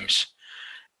games,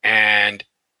 and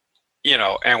you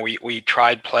know, and we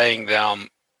tried playing them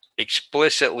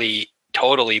explicitly,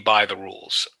 totally by the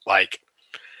rules. Like,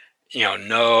 you know,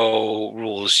 no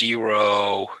rule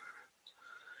zero.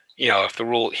 You know, if the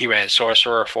rule, he ran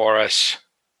Sorcerer for us.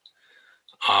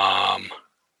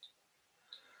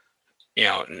 You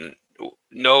know,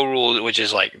 no rule, which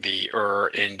is like the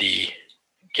indie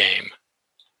game.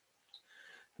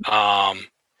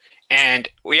 And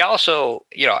we also,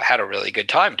 you know, had a really good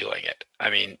time doing it. I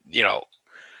mean, you know,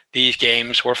 these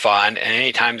games were fun, and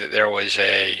anytime that there was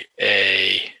a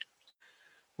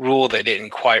rule that didn't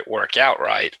quite work out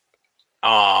right,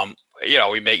 you know,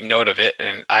 we make note of it,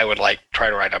 and I would like try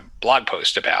to write a blog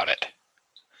post about it.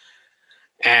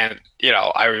 And, you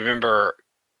know, I remember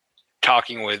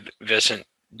talking with Vincent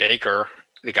Baker,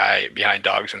 the guy behind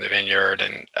Dogs in the Vineyard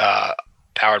and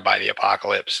Powered by the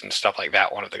Apocalypse and stuff like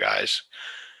that, one of the guys,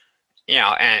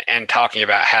 and talking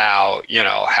about how,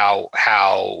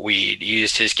 how we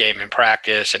used his game in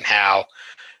practice and how,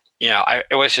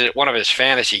 it was one of his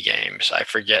fantasy games. I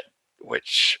forget what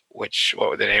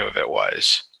the name of it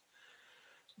was,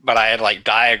 but I had like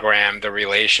diagrammed the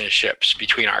relationships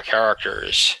between our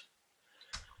characters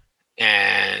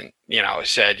and,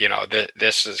 said,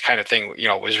 this is the kind of thing,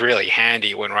 was really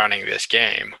handy when running this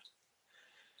game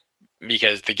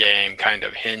because the game kind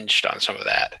of hinged on some of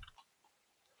that.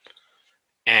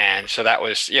 And so that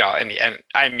was, in the end,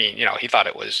 I mean, he thought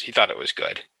it was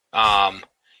good.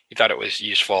 He thought it was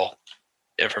useful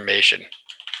information.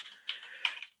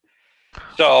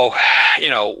 So,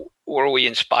 were we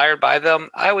inspired by them?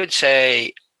 I would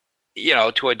say,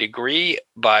 to a degree,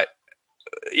 but,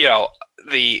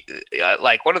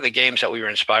 like one of the games that we were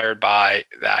inspired by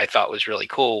that I thought was really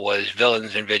cool was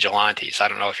Villains and Vigilantes. I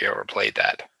don't know if you ever played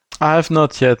that. I have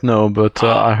not yet, no, but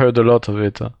I heard a lot of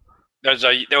it. There was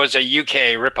a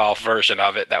UK ripoff version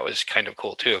of it that was kind of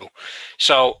cool too.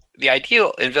 So the idea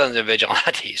in Villains and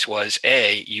Vigilantes was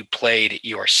you played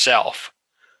yourself,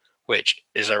 which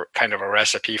is a kind of a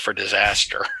recipe for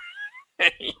disaster,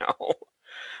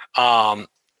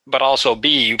 but also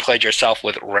B, you played yourself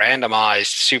with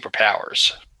randomized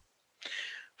superpowers,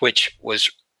 which was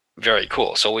very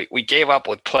cool. So we gave up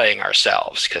with playing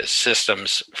ourselves because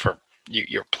systems for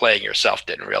you're playing yourself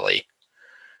didn't really,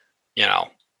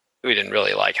 we didn't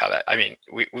really like how that. I mean,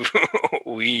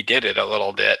 we did it a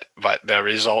little bit, but the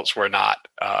results were not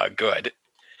good.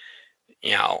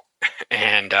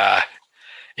 And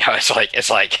it's like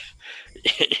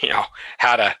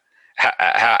how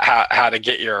to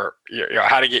get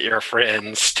your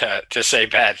friends to say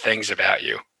bad things about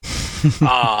you.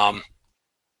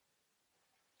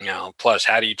 Plus,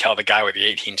 how do you tell the guy with the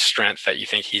 18 strength that you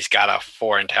think he's got a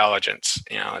 4 intelligence?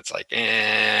 It's like,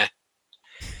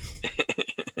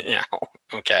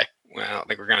 okay. Well, I don't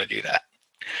think we're going to do that.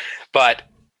 But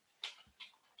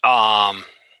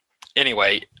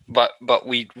anyway, but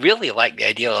we really like the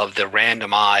idea of the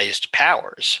randomized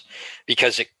powers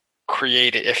because if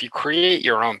you create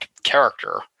your own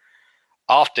character,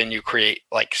 often you create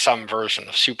like some version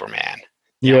of Superman.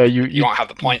 You won't have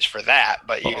the points for that,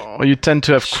 but you tend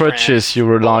to have crutches you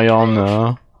rely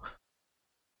on.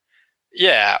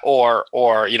 Yeah, or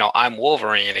I'm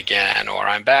Wolverine again, or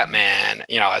I'm Batman.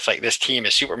 It's like this team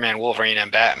is Superman, Wolverine,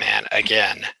 and Batman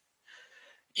again.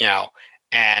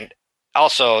 And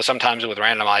also sometimes with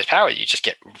randomized powers, you just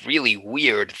get really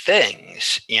weird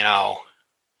things.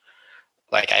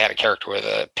 Like I had a character with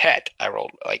a pet. I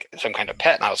rolled like some kind of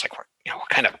pet, and I was like, what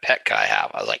kind of pet could I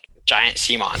have? I was like, giant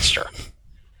sea monster.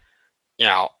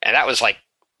 And that was like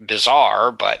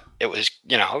bizarre, but it was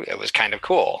kind of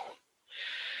cool.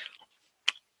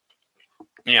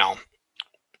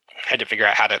 Had to figure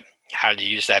out how to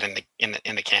use that in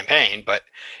the campaign, but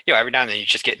every now and then you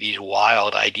just get these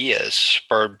wild ideas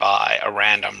spurred by a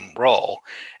random roll,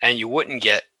 and you wouldn't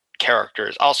get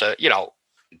characters. Also,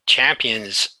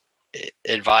 Champion's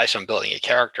advice on building a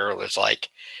character was like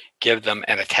give them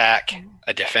an attack,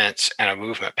 a defense, and a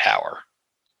movement power.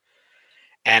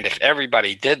 And if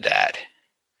everybody did that,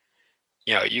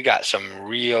 you got some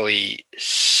really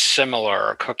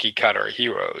similar cookie cutter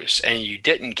heroes, and you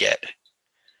didn't get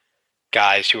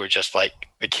guys who are just like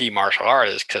the key martial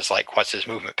artist because like what's his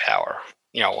movement power?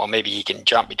 Well, maybe he can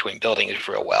jump between buildings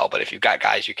real well, but if you've got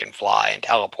guys who can fly and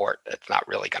teleport, that's not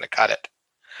really going to cut it.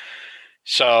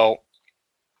 So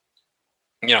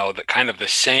the kind of the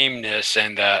sameness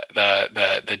and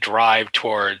the drive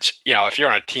towards, if you're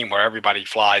on a team where everybody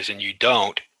flies and you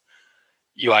don't,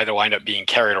 you either wind up being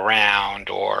carried around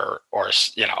or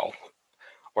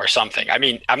something. I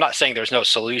mean, I'm not saying there's no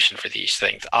solution for these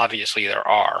things. Obviously there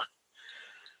are,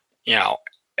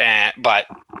 but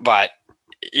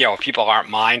if people aren't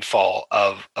mindful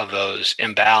of those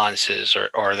imbalances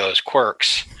or those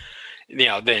quirks,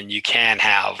 then you can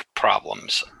have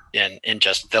problems in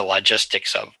just the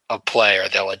logistics of play or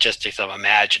the logistics of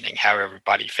imagining how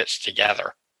everybody fits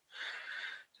together.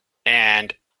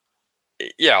 And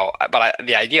but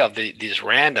the idea of these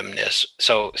randomness.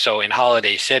 So in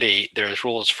Holiday City, there's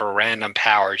rules for random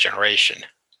power generation.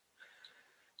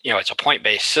 It's a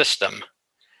point-based system.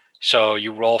 So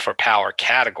you roll for power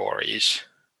categories,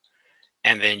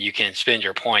 and then you can spend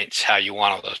your points how you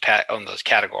want on those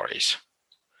categories.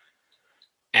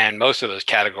 And most of those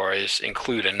categories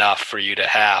include enough for you to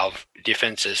have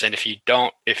defenses. And if you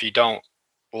don't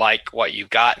like what you've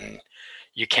gotten,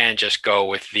 you can just go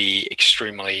with the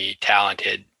extremely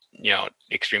talented,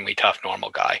 extremely tough normal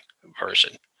guy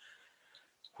version.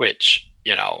 which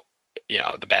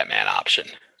the Batman option.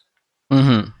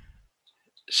 Mm-hmm.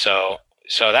 So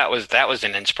that was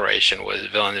an inspiration, was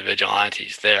Villains and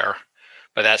Vigilantes there,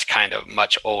 but that's kind of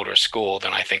much older school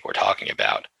than I think we're talking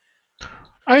about.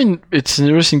 I mean, it's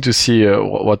interesting to see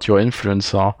what your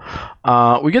influence are.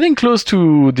 We're getting close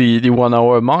to the 1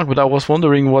 hour mark, but I was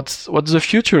wondering what's the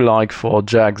future like for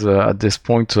JAGS at this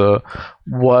point.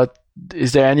 What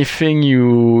is there anything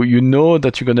you know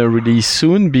that you're gonna release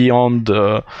soon beyond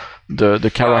the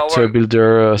character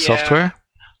builder yeah, software?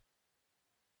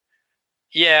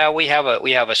 yeah, we have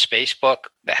a space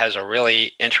book that has a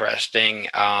really interesting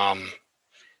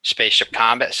spaceship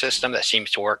combat system that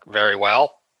seems to work very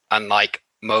well. Unlike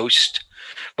most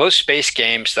space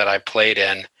games that I played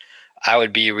in, I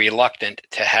would be reluctant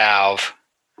to have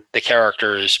the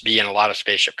characters be in a lot of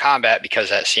spaceship combat because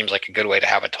that seems like a good way to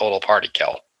have a total party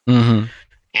kill. Mm-hmm.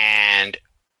 And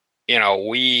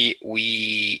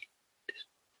we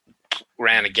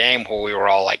ran a game where we were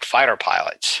all like fighter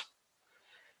pilots,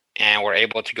 and we're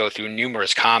able to go through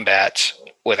numerous combats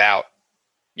without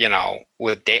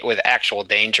with actual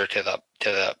danger to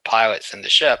the pilots and the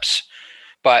ships,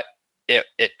 but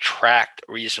it tracked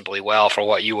reasonably well for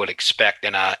what you would expect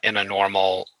in a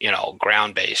normal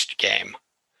ground-based game.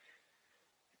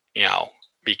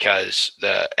 Because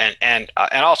and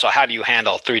also, how do you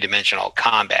handle three-dimensional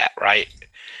combat, right?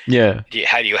 Yeah.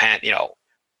 How do you handle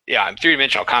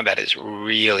three-dimensional combat is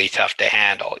really tough to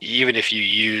handle, even if you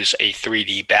use a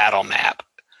 3D battle map,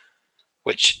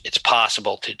 which it's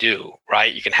possible to do,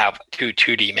 right? You can have two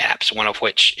 2D maps, one of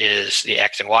which is the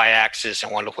X and Y axis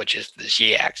and one of which is the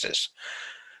Z axis.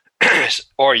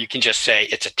 Or you can just say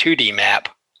it's a 2D map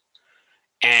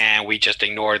and we just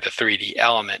ignore the 3D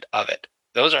element of it.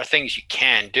 Those are things you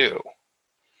can do,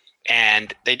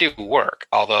 and they do work,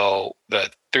 although the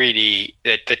 3D,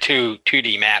 the two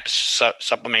 2D maps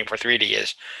supplementing for 3D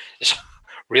is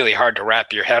really hard to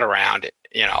wrap your head around.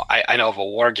 I know of a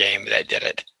war game that did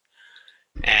it,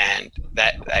 and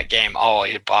that game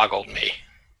always boggled me.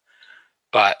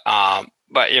 But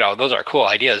those are cool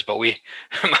ideas. But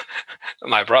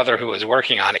my brother, who was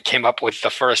working on it, came up with the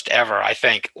first ever, I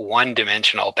think,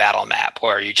 one-dimensional battle map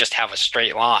where you just have a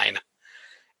straight line,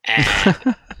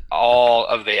 and all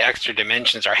of the extra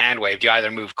dimensions are hand waved. You either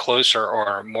move closer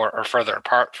or more or further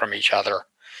apart from each other.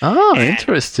 Oh, And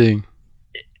interesting.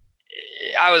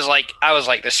 I was like,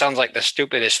 this sounds like the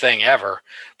stupidest thing ever,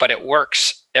 but it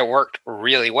works. It worked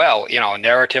really well.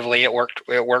 Narratively, it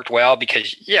worked well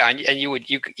because and you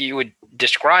would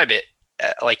describe it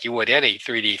like you would any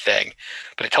 3D thing,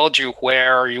 but it told you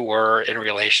where you were in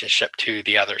relationship to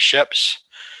the other ships,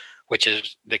 which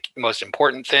is the most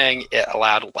important thing. It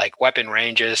allowed like weapon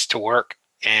ranges to work,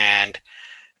 and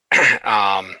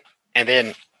and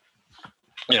then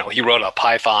he wrote a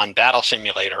Python battle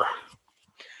simulator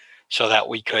so that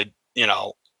we could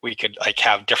like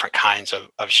have different kinds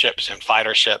of ships and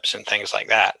fighter ships and things like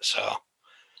that.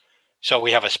 So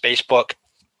we have a space book.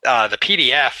 The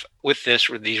PDF with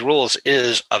these rules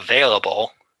is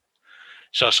available.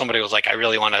 So if somebody was like, I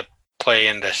really want to play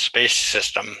in this space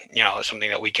system,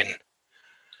 something that we can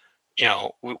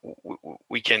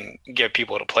we can get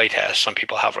people to play test. Some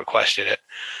people have requested it.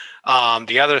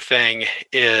 The other thing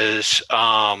is,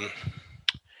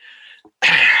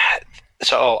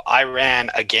 so I ran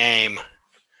a game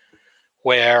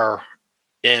where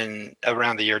in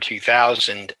around the year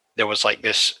 2000, there was like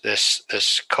this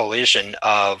collision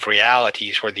of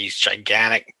realities where these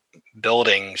gigantic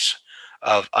buildings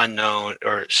of unknown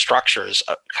or structures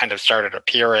kind of started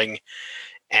appearing,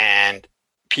 and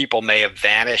people may have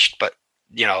vanished, but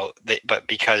but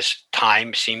because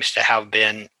time seems to have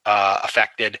been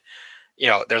affected,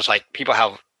 there's like people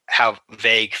have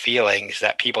vague feelings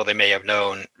that people they may have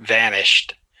known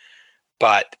vanished,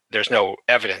 but there's no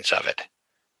evidence of it.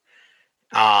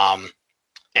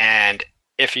 And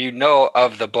if you know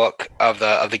of the book of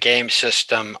the game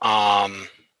system, I'm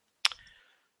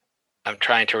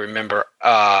trying to remember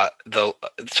the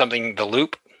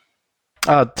Loop.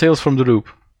 Tales from the Loop.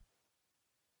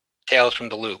 Tales from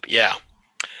the Loop, yeah.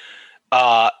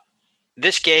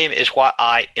 This game is what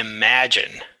I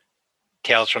imagine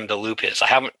Tales from the Loop is.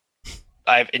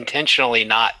 I've intentionally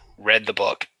not read the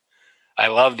book. I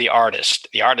love the artist.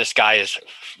 The artist guy is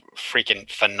freaking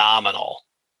phenomenal.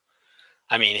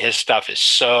 I mean, his stuff is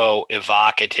so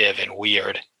evocative and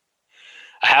weird.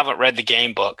 I haven't read the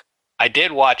game book. I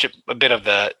did watch a bit of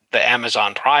the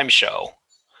Amazon Prime show.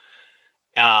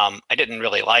 I didn't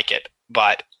really like it,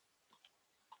 but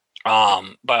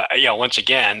once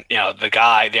again,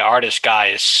 the artist guy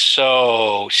is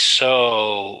so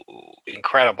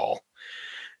incredible.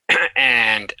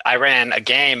 and I ran a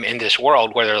game in this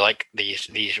world where there are like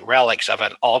these relics of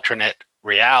an alternate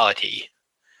reality,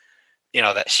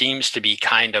 that seems to be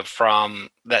kind of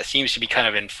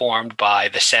informed by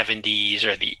the 70s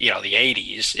or the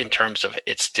 80s in terms of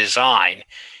its design,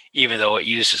 even though it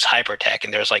uses hypertech.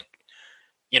 And there's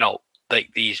you know, like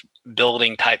these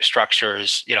building type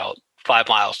structures, 5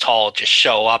 miles tall, just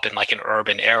show up in like an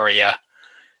urban area,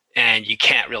 and you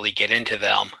can't really get into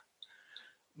them.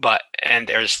 But and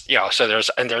there's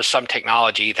there's some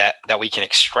technology that we can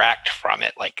extract from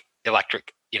it, like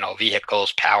electric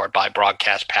vehicles powered by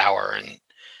broadcast power and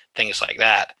things like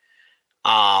that.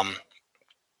 That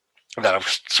have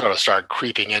sort of started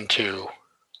creeping into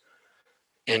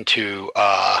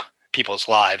people's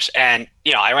lives. And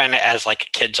I ran it as like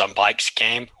a kids on bikes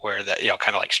game where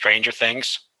kind of like Stranger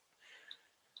Things,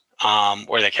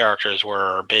 where the characters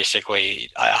were basically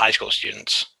high school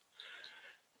students.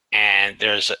 And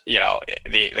there's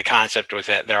the concept was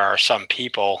that there are some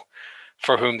people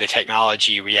for whom the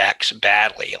technology reacts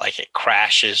badly, like it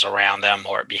crashes around them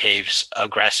or it behaves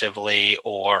aggressively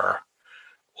or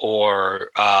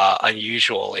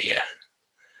unusually.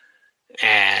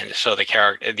 And so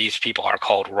these people are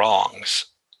called wrongs.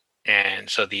 And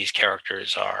so the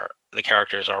characters are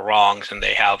wrongs, and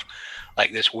they have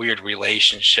like this weird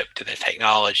relationship to the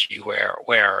technology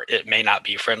where it may not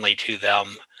be friendly to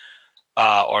them,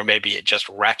 or maybe it just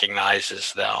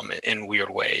recognizes them in weird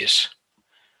ways.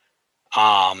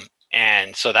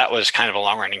 And so that was kind of a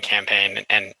long-running campaign,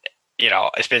 and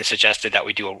it's been suggested that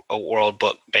we do a world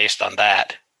book based on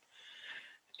that.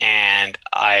 And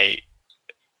I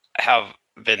have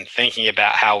been thinking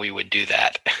about how we would do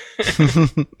that.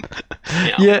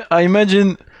 Yeah, I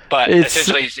imagine. But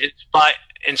essentially, it's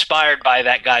inspired by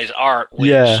that guy's art,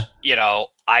 which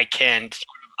I can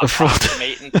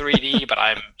approximate in 3D, but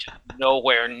I'm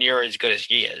nowhere near as good as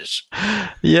he is.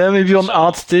 Yeah, maybe on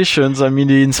art stations. I mean,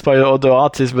 he inspired other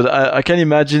artists, but I can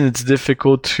imagine it's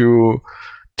difficult to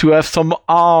have some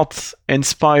art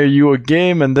inspire you a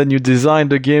game, and then you design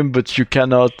the game, but you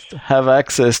cannot have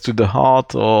access to the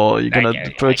art, or you're gonna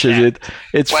purchase it.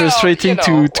 It's frustrating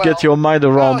to get your mind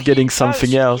around getting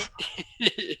something else.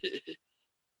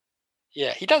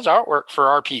 Yeah, he does artwork for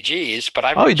RPGs, but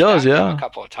I've he does, him a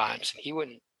couple of times, and he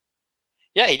wouldn't.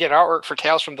 Yeah, he did artwork for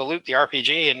Tales from the Loop, the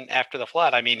RPG, and After the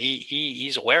Flood. I mean,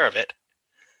 he's aware of it.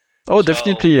 Oh, so,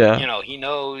 definitely, yeah. He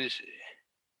knows.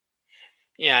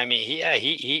 Yeah, I mean,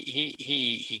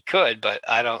 he could, but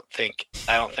I don't think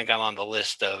I'm on the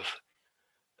list of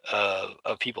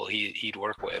people he'd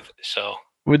work with. So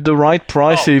with the right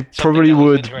price, he probably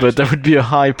would, but that would be a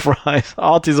high price.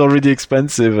 Art is already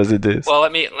expensive as it is. Well,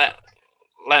 let me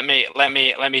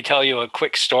tell you a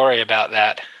quick story about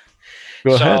that.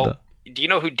 Go ahead. Do you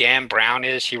know who Dan Brown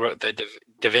is? He wrote the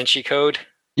Da Vinci Code.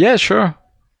 Yeah, sure.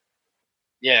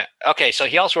 Yeah. Okay. So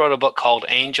he also wrote a book called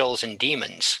Angels and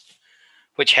Demons,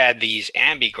 which had these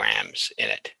ambigrams in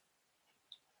it,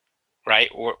 right?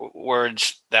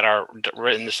 Words that are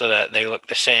written so that they look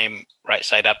the same right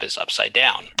side up as upside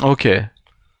down. Okay.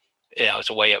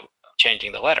 It's a way of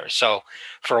changing the letters. So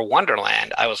for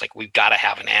Wonderland, I was like, we've got to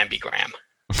have an ambigram,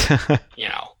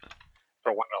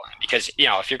 for Wonderland. Because,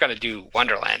 if you're going to do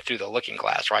Wonderland through the looking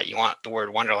glass, right, you want the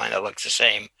word Wonderland that looks the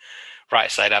same right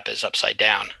side up as upside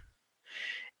down.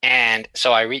 And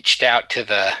so I reached out to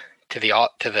the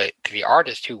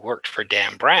artist who worked for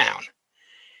Dan Brown,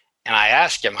 and I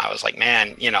asked him. I was like,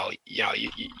 "Man,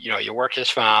 your work is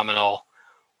phenomenal.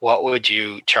 What would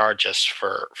you charge us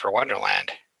for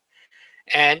Wonderland?"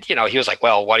 And he was like,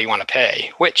 "Well, what do you want to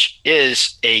pay?" Which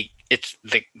is it's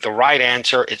the right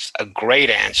answer. It's a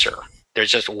great answer. There's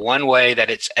just one way that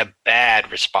it's a bad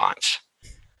response,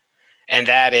 and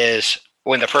that is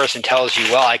when the person tells you,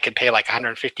 "Well, I could pay like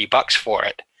 $150 for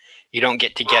it." You don't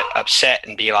get to get upset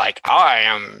and be like, I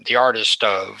am the artist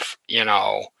of,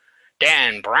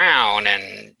 Dan Brown,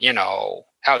 and,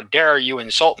 how dare you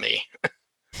insult me?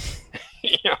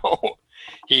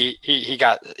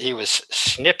 He was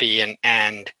snippy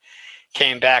and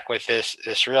came back with this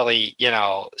really,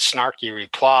 snarky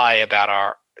reply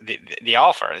about the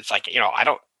offer. It's like, I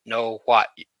don't know what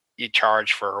you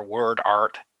charge for word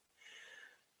art.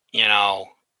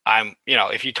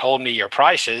 If you told me your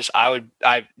prices,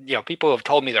 people have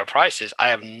told me their prices. I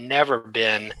have never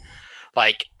been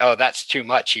like, oh, that's too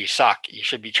much. You suck. You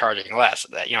should be charging less.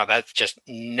 That's just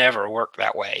never worked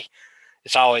that way.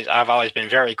 I've always been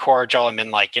very cordial and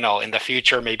been like, in the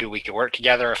future, maybe we could work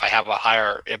together if I have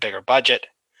a bigger budget,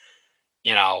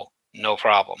 no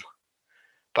problem.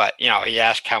 But, he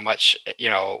asked how much,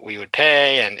 we would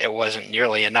pay, and it wasn't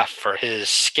nearly enough for his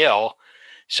skill.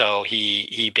 So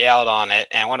he bailed on it.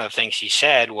 And one of the things he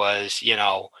said was,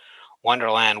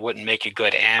 Wonderland wouldn't make a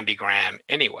good ambigram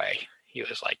anyway. He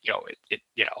was like,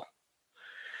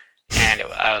 and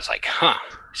I was like, huh.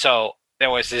 So there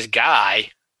was this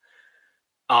guy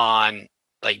on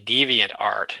like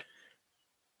DeviantArt,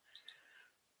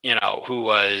 who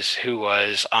was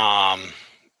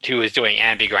doing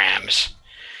ambigrams,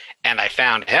 and I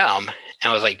found him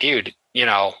and was like, dude,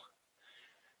 can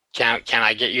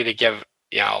I get you to give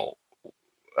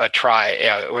a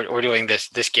try? We're doing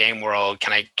this game world.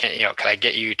 Can I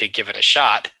get you to give it a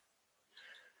shot?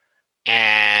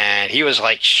 And he was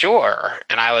like, sure.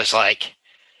 And I was like,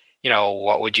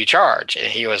 what would you charge? And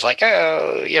he was like,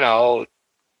 oh,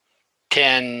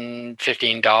 $10,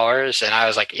 $15. And I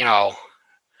was like,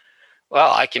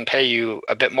 well, I can pay you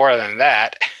a bit more than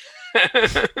that.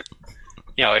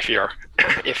 If you're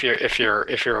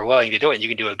willing to do it, you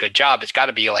can do a good job. It's got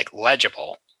to be like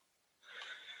legible.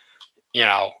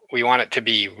 We want it to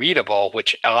be readable,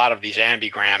 which a lot of these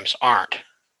ambigrams aren't.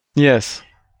 Yes.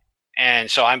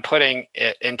 And so I'm putting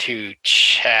it into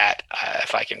chat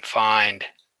if I can find.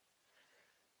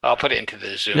 I'll put it into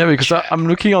the Zoom. Yeah, because chat. I'm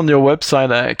looking on your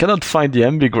website. I cannot find the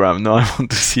ambigram. No, I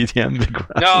want to see the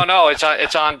ambigram. No,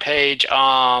 it's on page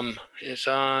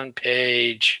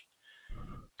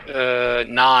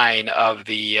 9 of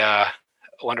the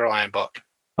Wonderland book.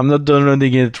 I'm not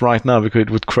downloading it right now because it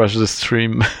would crush the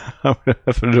stream. I will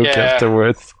have a look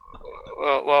afterwards.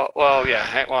 Well,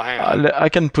 yeah. Well, hang on. I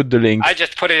can put the link. I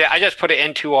just put it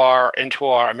into our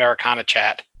Americana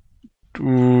chat.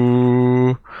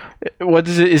 What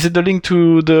is it? Is it the link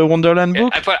to the Wonderland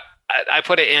book? I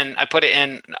put the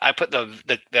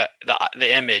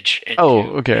image into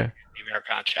okay. the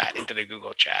Americana chat, into the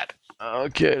Google chat.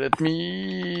 Okay, let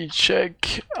me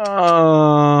check.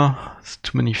 It's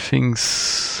too many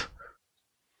things.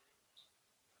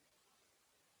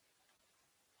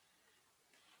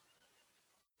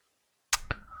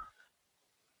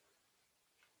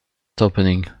 It's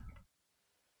opening.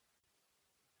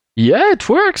 Yeah, it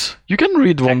works. You can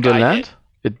read Wonderland.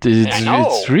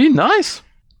 It's really nice.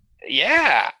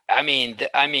 Yeah, I mean,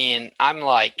 I'm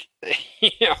like,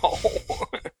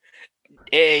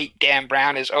 Dan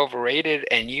Brown is overrated,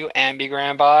 and you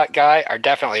ambigram guy are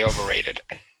definitely overrated.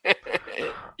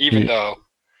 Even though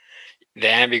the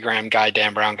ambigram guy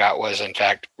Dan Brown got was in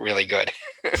fact really good.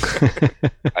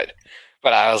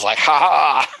 but I was like, ha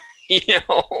ha,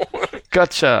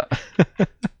 Gotcha.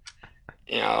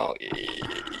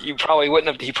 he probably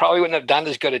wouldn't have done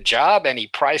as good a job, and he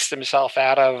priced himself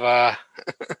out of.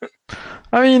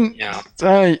 I mean,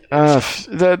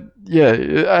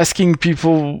 asking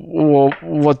people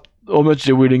how much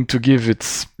they're willing to give.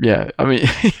 It's well,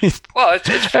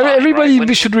 it's fun, everybody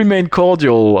right? should remain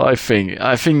cordial. I think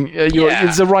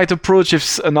it's the right approach.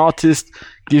 If an artist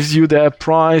gives you their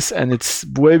price and it's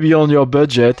way beyond your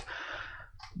budget,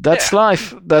 that's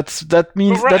life. That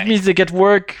means they get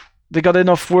work. They got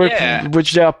enough work,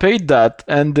 which they are paid that,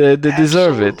 and they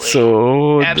deserve it.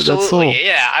 So that's all.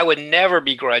 Yeah, I would never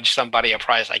begrudge somebody a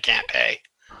price I can't pay.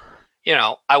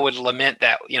 I would lament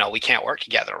that we can't work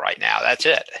together right now. That's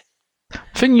it. I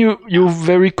think you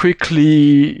very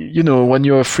quickly, when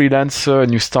you're a freelancer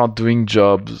and you start doing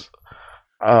jobs,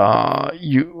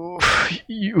 you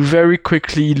very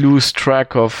quickly lose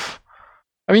track of.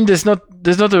 I mean, there's not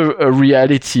a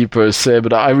reality per se,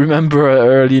 but I remember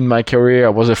early in my career I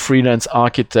was a freelance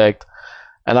architect,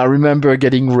 and I remember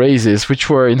getting raises which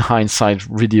were in hindsight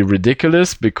really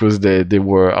ridiculous because I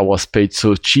was paid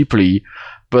so cheaply,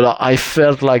 but I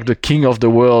felt like the king of the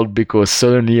world because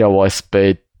suddenly I was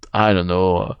paid, I don't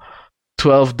know,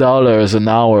 $12 an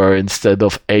hour instead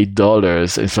of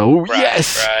 $8, and so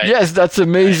yes, that's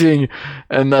amazing.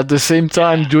 And at the same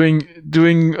time, doing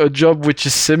a job which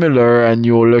is similar, and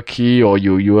you're lucky, or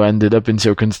you ended up in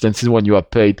circumstances when you are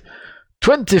paid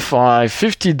 $25,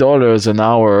 $50 an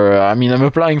hour. I mean, I'm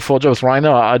applying for jobs right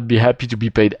now. I'd be happy to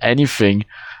be paid anything,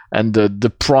 and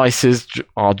the prices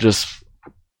are just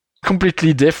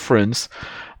completely different.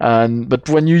 But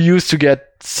when you used to get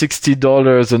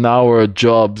 $60 an hour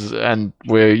jobs, and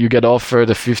where you get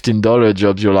offered a $15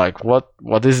 jobs, you're like,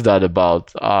 what is that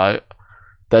about?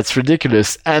 That's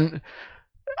ridiculous. And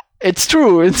it's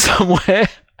true in some way,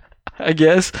 I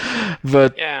guess.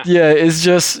 But it's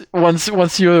just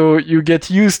once you get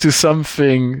used to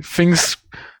something, things.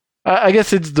 I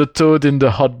guess it's the toad in the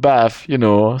hot bath.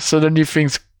 Suddenly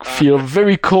things feel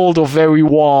very cold or very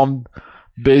warm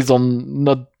based on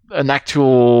not an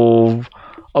actual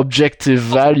objective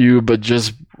value, but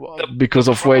just because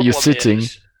of where you're sitting.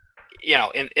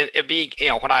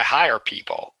 When I hire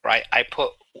people, right, I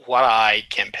put what I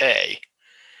can pay,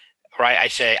 right? I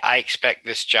say, I expect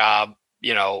this job,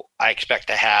 I expect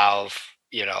to have,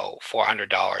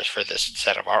 $400 for this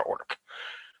set of artwork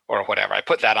or whatever. I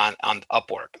put that on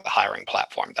Upwork, the hiring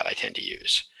platform that I tend to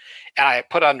use. And I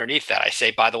put underneath that, I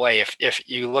say, by the way, if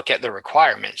you look at the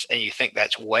requirements and you think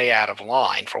that's way out of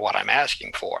line for what I'm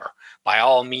asking for, by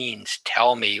all means,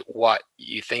 tell me what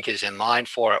you think is in line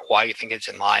for it, why you think it's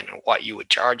in line, and what you would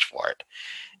charge for it,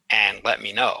 and let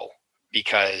me know.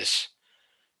 Because,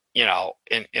 in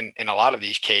a lot of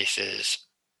these cases,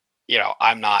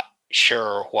 I'm not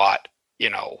sure what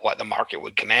the market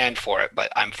would command for it,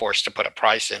 but I'm forced to put a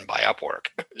price in by Upwork.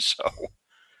 So,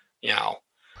 you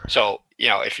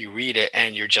know, if you read it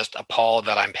and you're just appalled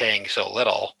that I'm paying so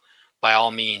little, by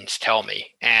all means, tell me.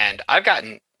 And I've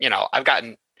gotten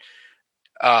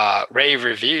rave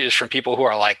reviews from people who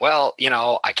are like, well,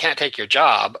 I can't take your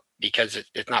job because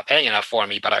it's not paying enough for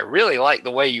me, but I really like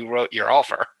the way you wrote your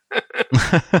offer.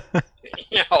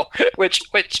 Which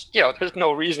there's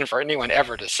no reason for anyone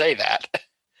ever to say that.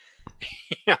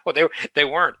 They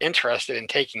weren't interested in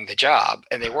taking the job,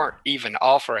 and they weren't even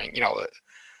offering.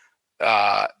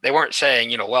 They weren't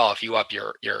saying, well, if you up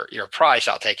your price,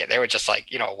 I'll take it. They were just like,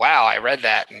 wow, I read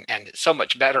that, and it's so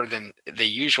much better than the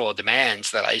usual demands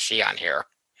that I see on here.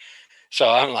 So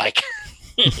I'm like,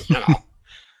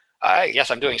 I guess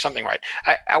I'm doing something right.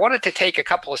 I wanted to take a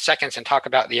couple of seconds and talk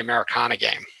about the Americana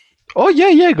game. Oh,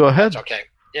 yeah, go ahead. That's okay.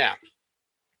 Yeah.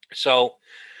 So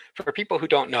for people who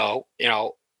don't know,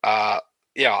 I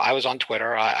was on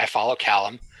Twitter. I follow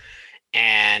Callum,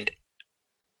 and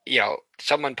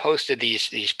someone posted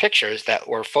these pictures that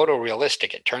were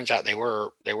photorealistic. It turns out they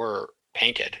were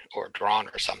painted or drawn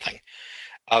or something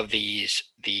of these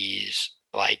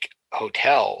like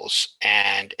hotels,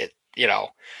 and it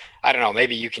I don't know,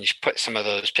 maybe you can put some of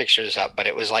those pictures up, but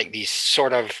it was like these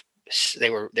sort of they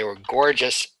were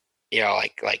gorgeous,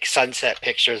 like sunset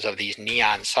pictures of these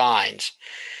neon signs.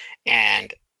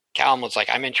 And Callum was like,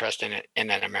 I'm interested in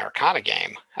an Americana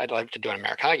game. I'd like to do an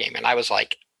Americana game. And I was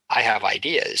like, I have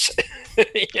ideas.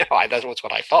 That's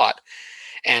what I thought.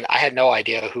 And I had no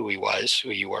idea who you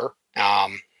were.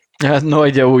 I had no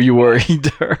idea who you were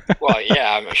either. Well,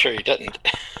 yeah, I'm sure you didn't.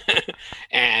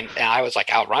 and I was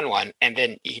like, I'll run one. And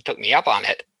then he took me up on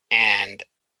it. And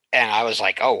I was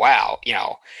like, oh, wow,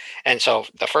 And so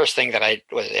the first thing that I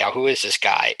was, who is this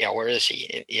guy? Where is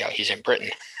he? He's in Britain.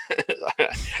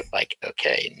 Like,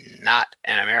 okay, not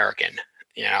an American,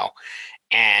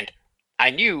 And I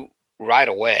knew right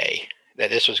away that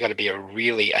this was going to be a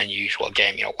really unusual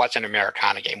game. What's an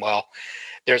Americana game? Well,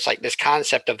 there's like this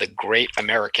concept of the great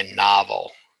American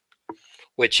novel,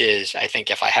 which is, I think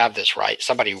if I have this right,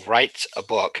 somebody writes a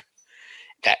book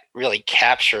that really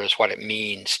captures what it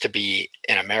means to be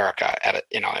in America at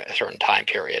a certain time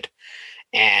period.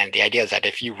 And the idea is that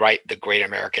if you write the great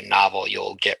American novel,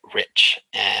 you'll get rich.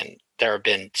 And there have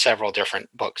been several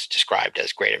different books described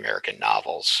as great American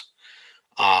novels.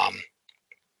 The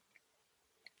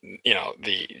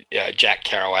Jack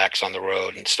Kerouac's On the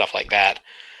Road and stuff like that.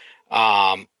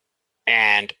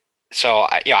 And so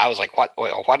I was like,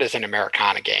 what is an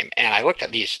Americana game? And I looked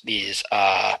at these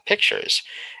pictures,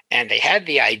 and they had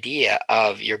the idea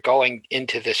of you're going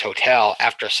into this hotel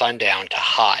after sundown to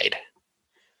hide.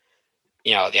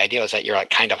 The idea was that you're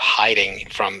like kind of hiding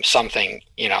from something,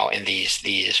 in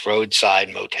these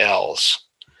roadside motels.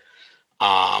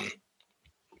 I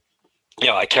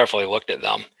carefully looked at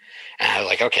them, and I was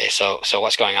like, okay, so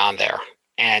what's going on there?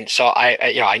 And so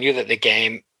I knew that the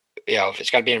game, if it's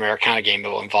going to be an Americana game, it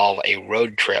will involve a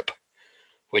road trip,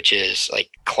 which is like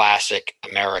classic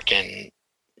American,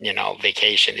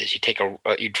 vacation. Is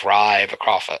you drive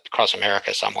across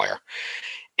America somewhere,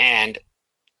 and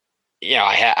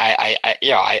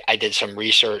I did some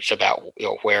research about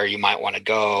where you might want to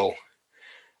go,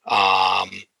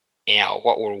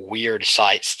 what were weird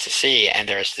sites to see, and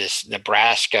there's this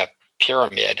Nebraska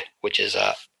pyramid, which is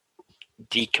a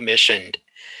decommissioned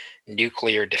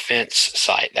nuclear defense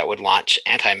site that would launch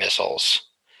anti-missiles.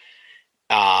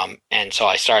 And so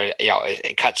I started,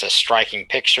 it cuts a striking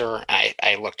picture.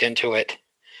 I looked into it.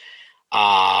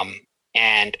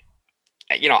 And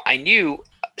I knew,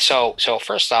 so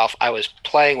first off, I was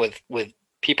playing with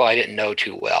people I didn't know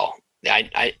too well.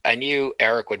 I knew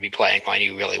Eric would be playing, who I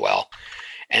knew really well.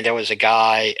 And there was a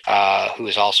guy who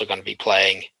was also going to be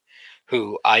playing,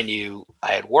 who I knew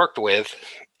I had worked with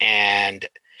and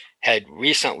had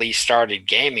recently started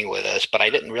gaming with us, but I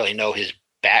didn't really know his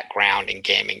background in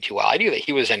gaming too well. I knew that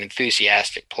he was an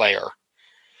enthusiastic player.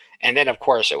 And then, of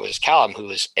course, it was Callum, who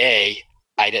was I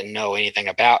didn't know anything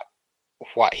about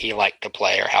what he liked to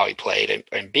play or how he played,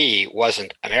 and B,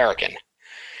 wasn't American.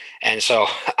 And so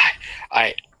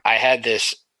I had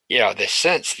this, this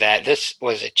sense that this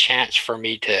was a chance for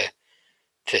me to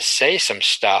say some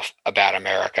stuff about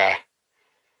America.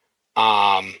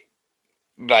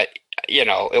 But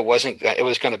it wasn't. It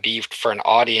was going to be for an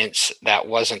audience that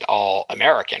wasn't all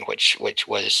American, which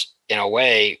was in a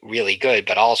way really good,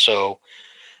 but also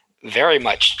very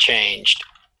much changed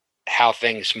how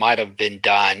things might have been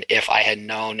done if I had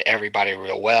known everybody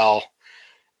real well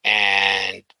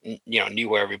and knew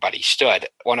where everybody stood.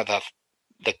 One of the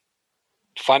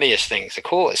funniest things, the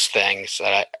coolest things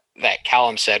that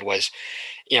Callum said was,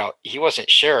 he wasn't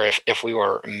sure if we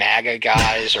were MAGA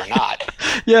guys or not.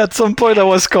 Yeah, at some point I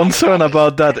was concerned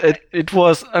about that. It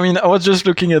was, I mean, I was just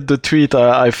looking at the tweet,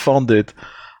 I found it.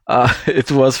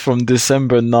 It was from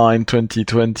December 9,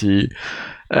 2020.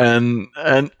 And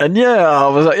yeah, I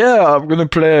was like, yeah, I'm gonna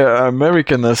play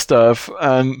American and stuff.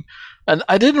 And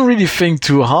I didn't really think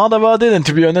too hard about it. And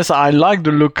to be honest, I like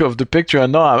the look of the picture.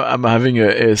 And now I'm having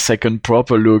a second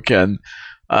proper look. And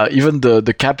even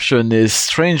the caption is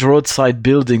strange roadside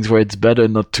buildings where it's better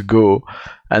not to go.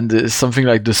 And it's something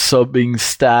like the sobbing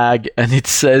stag. And it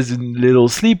says in little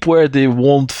sleep where they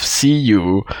won't see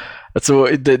you. So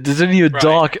there's really a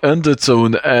dark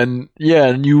undertone. And yeah,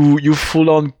 and you full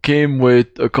on came with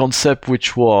a concept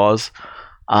which was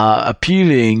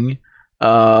appealing.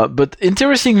 But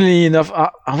interestingly enough,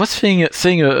 I was saying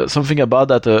something about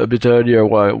that a bit earlier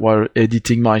while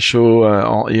editing my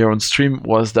show here on stream,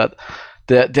 was that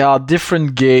there are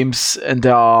different games, and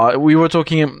we were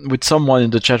talking with someone in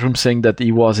the chat room saying that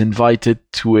he was invited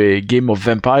to a game of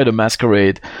Vampire the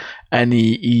Masquerade, and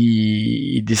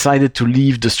he decided to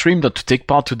leave the stream, not to take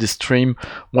part to the stream,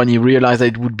 when he realized that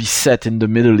it would be set in the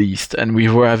Middle East. And we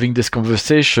were having this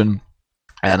conversation,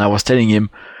 and I was telling him,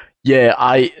 yeah,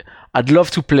 I'd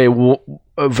love to play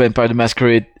Vampire the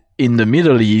Masquerade in the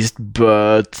Middle East,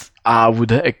 but I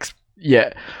would,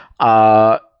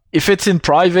 if it's in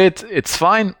private, it's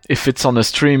fine. If it's on a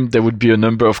stream, there would be a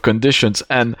number of conditions.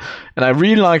 And I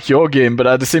really like your game, but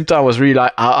at the same time, I was really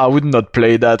like, I would not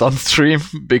play that on stream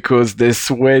because there's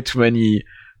way too many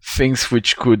things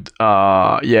which could,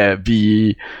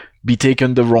 be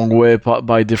taken the wrong way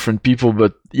by different people.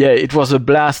 But yeah, it was a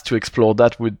blast to explore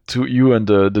that with you and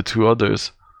the two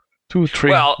others. 2,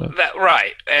 3. Well,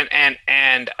 right, and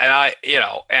I,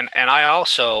 and I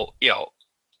also,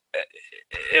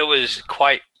 it was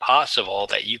quite possible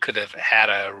that you could have had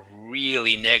a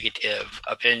really negative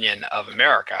opinion of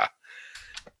America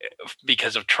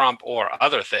because of Trump or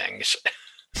other things.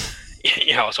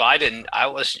 So I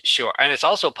wasn't sure. And it's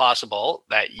also possible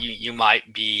that you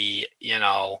might be, you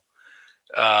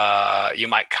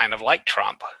might kind of like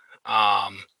Trump.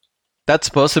 That's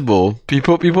possible.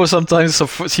 People sometimes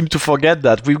seem to forget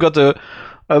that we've got a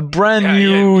brand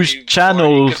new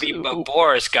channel. You could be a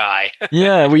Boris guy.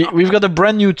 Yeah, we've got a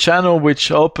brand new channel which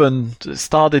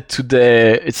started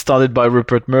today. It started by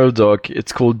Rupert Murdoch.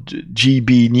 It's called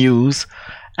GB News,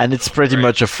 and it's pretty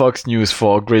much a Fox News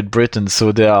for Great Britain.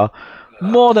 So there are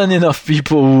more than enough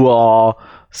people who are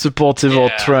supportive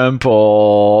of Trump,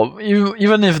 or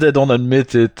even if they don't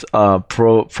admit it,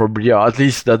 probably at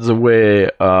least that's the way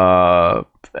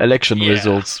election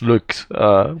results looked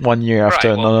 1 year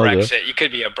after another. Brexit, you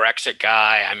could be a Brexit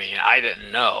guy. I mean, I didn't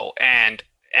know, and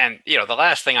the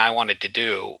last thing I wanted to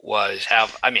do was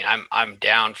have. I mean, I'm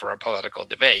down for a political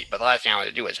debate, but the last thing I wanted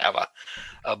to do was have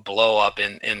a blow up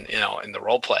in the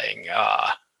role playing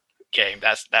game.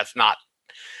 That's not.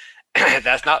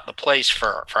 That's not the place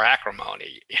for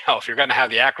acrimony. If you're going to have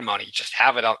the acrimony, just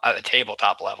have it at the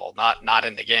tabletop level, not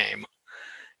in the game.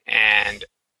 And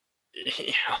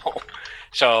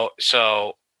so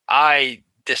I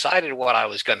decided what I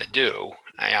was going to do.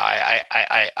 And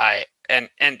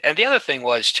the other thing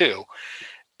was too,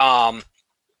 in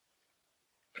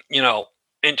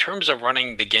terms of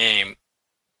running the game,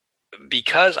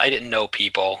 because I didn't know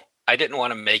people, I didn't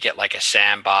want to make it like a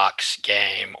sandbox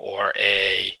game or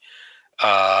a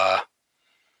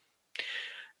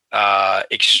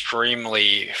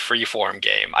extremely freeform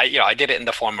game. I did it in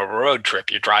the form of a road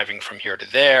trip. You're driving from here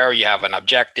to there. You have an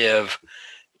objective.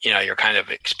 You're kind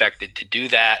of expected to do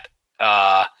that.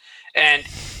 And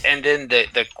then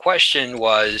the question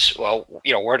was, well,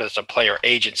 where does the player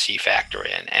agency factor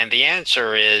in? And the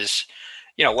answer is,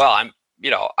 I'm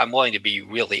willing to be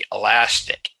really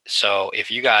elastic. So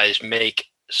if you guys make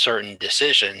certain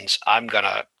decisions, I'm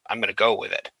gonna go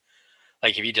with it.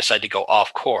 Like if you decide to go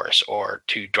off course or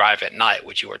to drive at night,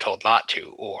 which you were told not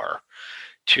to, or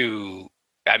to,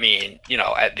 at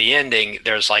the ending,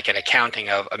 there's like an accounting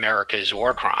of America's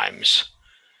war crimes.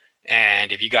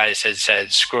 And if you guys had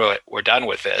said, screw it, we're done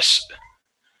with this,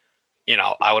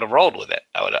 I would have rolled with it.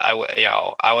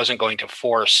 I wasn't going to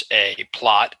force a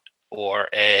plot or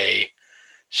a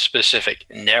specific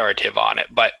narrative on it,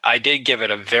 but I did give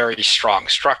it a very strong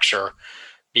structure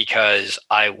because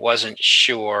I wasn't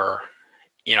sure,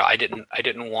 I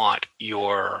didn't want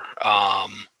your,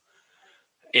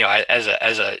 as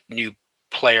a new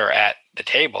player at the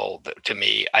table, to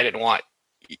me, I didn't want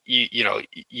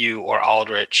you or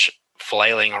Aldrich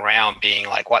flailing around being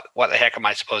like, what the heck am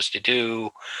I supposed to do?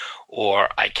 Or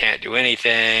I can't do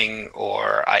anything,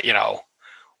 or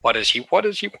what does he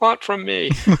want from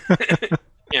me?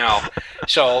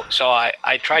 So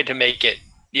I tried to make it,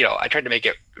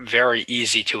 very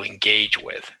easy to engage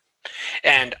with.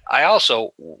 And I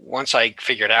also, once I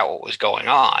figured out what was going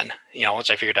on, once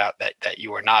I figured out that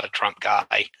you were not a Trump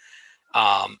guy,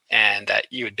 and that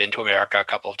you had been to America a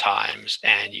couple of times,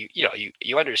 and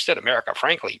you understood America,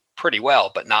 frankly, pretty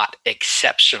well, but not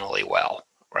exceptionally well,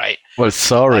 right? Well,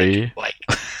 sorry.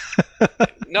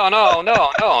 No.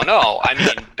 I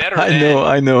mean, better.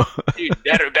 I know. Dude,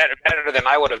 better than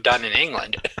I would have done in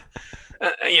England.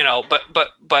 But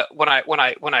when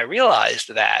I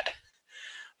realized that,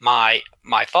 my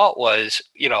thought was,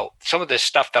 some of this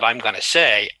stuff that I'm going to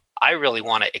say, I really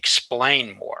want to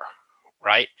explain more,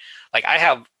 right? Like I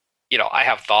have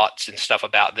thoughts and stuff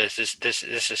about this. This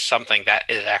is something that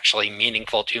is actually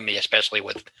meaningful to me, especially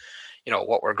with,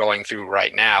 what we're going through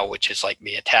right now, which is like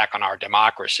the attack on our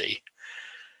democracy.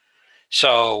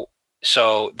 So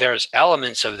there's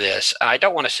elements of this, and I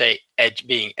don't want to say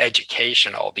being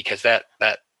educational, because that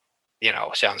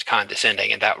sounds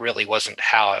condescending, and that really wasn't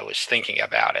how I was thinking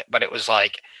about it. But it was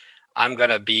like, I'm going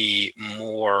to be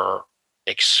more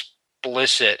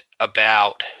explicit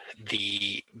about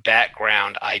the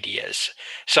background ideas.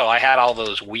 So I had all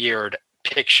those weird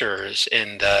pictures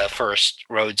in the first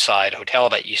roadside hotel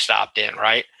that you stopped in,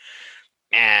 right?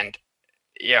 And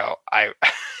I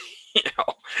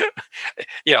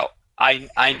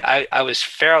I was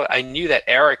fairly, I knew that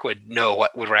Eric would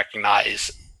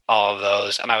recognize all of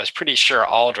those, and I was pretty sure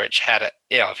Aldrich had it.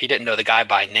 If he didn't know the guy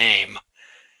by name,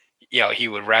 he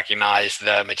would recognize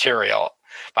the material.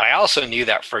 But I also knew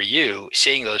that for you,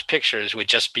 seeing those pictures would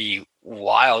just be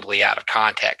wildly out of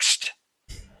context.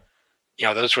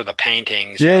 Those were the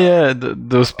paintings.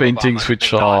 Those paintings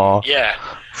which are. Yeah,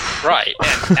 right.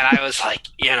 And I was like,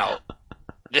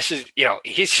 this is,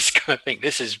 he's just gonna think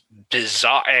this is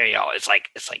bizarre. It's like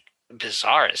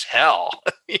bizarre as hell.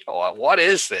 What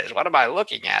is this? What am I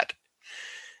looking at?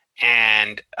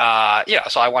 And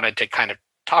so I wanted to kind of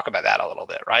talk about that a little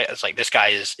bit, right? It's like, this guy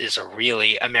is a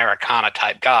really Americana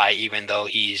type guy, even though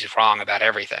he's wrong about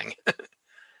everything.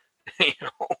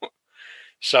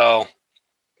 So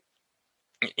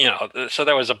so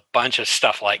there was a bunch of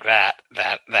stuff like that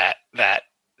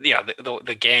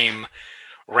the game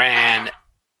ran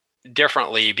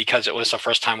differently because it was the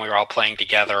first time we were all playing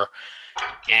together,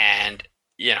 and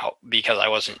because I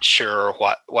wasn't sure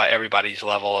what everybody's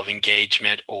level of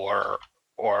engagement or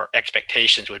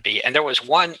expectations would be. And there was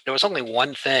only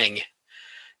one thing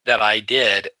that I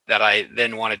did that I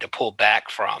then wanted to pull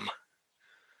back from.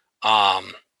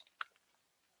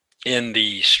 In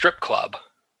the strip club,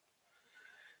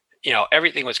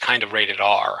 everything was kind of rated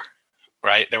R,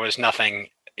 right? There was nothing,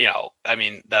 I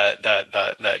mean, the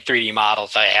 3D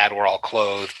models I had were all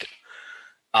clothed.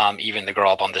 Even the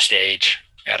girl up on the stage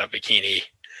had a bikini.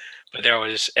 But there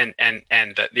was, and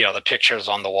the pictures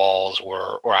on the walls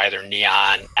were either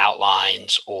neon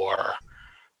outlines or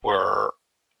were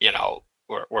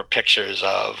pictures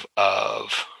of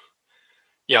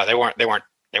they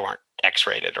weren't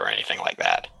X-rated or anything like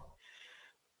that.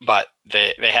 But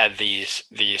they had these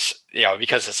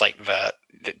because it's like the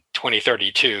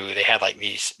 2032, they had like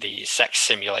these sex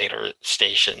simulator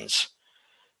stations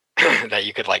that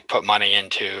you could like put money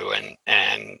into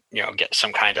and get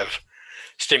some kind of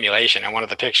stimulation. And one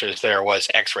of the pictures there was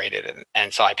X-rated,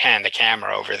 and so I panned the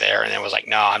camera over there, and it was like,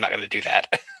 no, I'm not going to do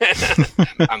that.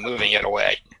 I'm moving it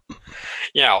away.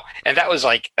 And that was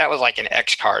like an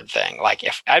X card thing. Like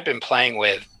if I'd been playing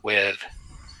with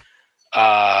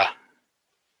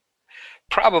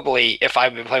probably if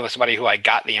I've been playing with somebody who I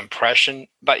got the impression,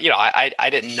 but I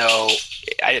didn't know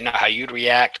how you'd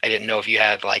react. I didn't know if you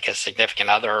had like a significant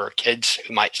other or kids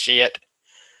who might see it.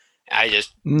 I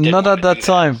just not at that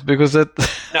time because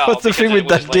what's the thing with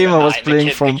that game I was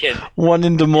playing from 1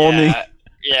 a.m.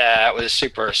 Yeah, it was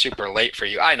super, super late for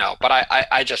you. I know, but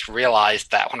I just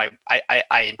realized that when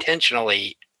I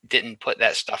intentionally didn't put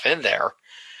that stuff in there,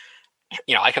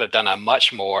 I could have done a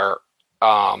much more,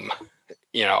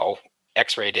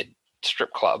 X-rated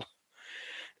strip club.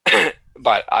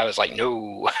 But I was like,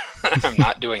 no, I'm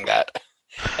not doing that.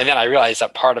 And then I realized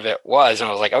that part of it was, and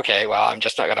I was like, okay, well, I'm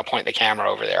just not going to point the camera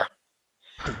over there.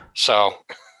 So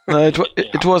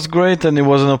It was great, and it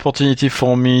was an opportunity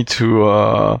for me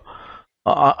to.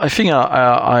 I think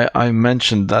I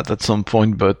mentioned that at some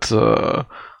point, but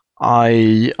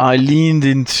I leaned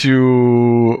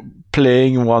into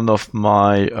playing one of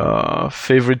my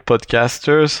favorite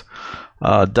podcasters,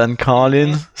 Dan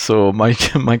Carlin. So my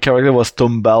character was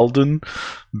Tom Baldwin,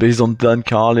 based on Dan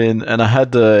Carlin, and I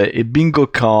had a bingo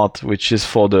card, which is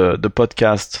for the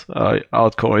podcast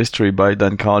Hardcore History by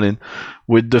Dan Carlin,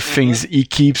 with the things he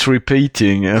keeps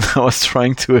repeating, and I was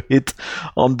trying to hit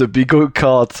on the bingo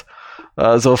card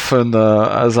as often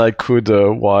as I could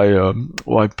while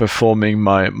performing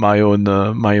my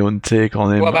own take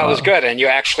on him. Well, that was good, and you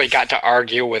actually got to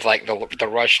argue with like the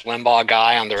Rush Limbaugh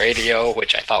guy on the radio,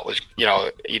 which I thought was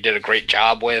you did a great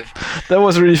job with. That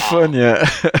was really fun, yeah.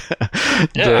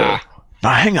 Yeah.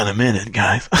 Now hang on a minute,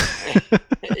 guys.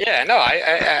 Yeah, no,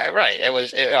 I right. It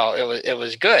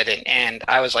was good, and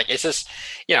I was like, is this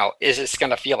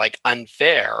going to feel like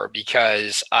unfair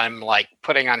because I'm like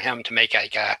putting on him to make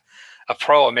like a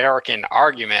pro-American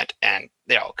argument, and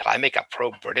could I make a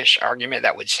pro-British argument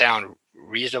that would sound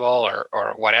reasonable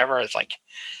or whatever? It's like,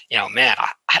 man,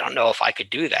 I don't know if I could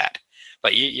do that,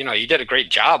 but you did a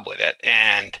great job with it,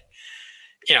 and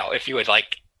if you would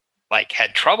like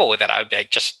had trouble with it, I would be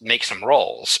like, just make some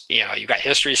rolls. You got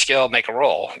history skill, make a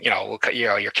roll.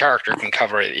 Your character can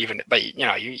cover it even, but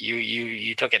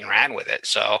you took it and ran with it.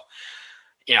 So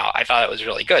I thought it was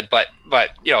really good. But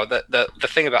the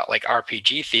thing about like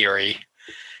RPG theory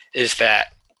is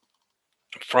that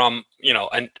from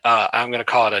I'm going to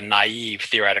call it a naive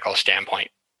theoretical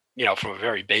standpoint. From a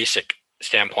very basic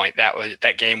standpoint,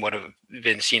 that game would have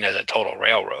been seen as a total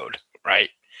railroad, right?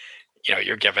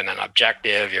 You're given an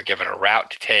objective, you're given a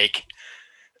route to take,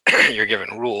 you're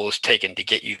given rules taken to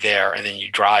get you there, and then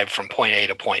you drive from point A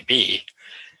to point B.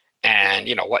 And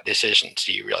what decisions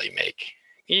do you really make?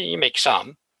 You make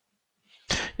some.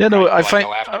 Yeah, no, I think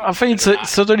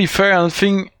it's totally fair. I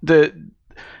think that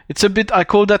it's a bit, I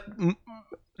call that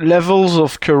levels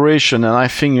of curation, and I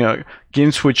think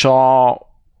games which are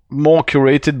more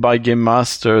curated by game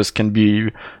masters can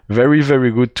be very,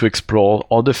 very good to explore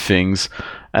other things.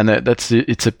 And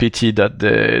it's a pity that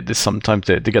they sometimes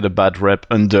they get a bad rep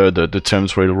under the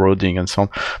terms railroading and so on.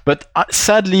 But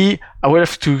sadly, I will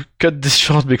have to cut this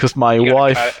short because my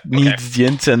wife needs the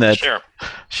internet. Sure.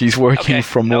 She's working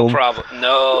from home. No problem.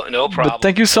 No problem. But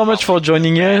thank you so much for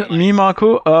joining me,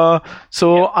 Marco.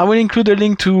 I will include a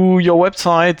link to your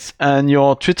website and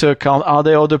your Twitter account. Are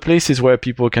there other places where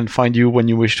people can find you when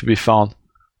you wish to be found?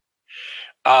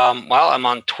 Well, I'm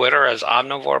on Twitter as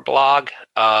Omnivore Blog.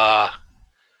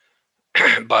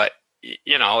 But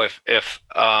if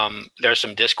there's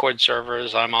some Discord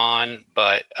servers I'm on,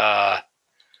 but I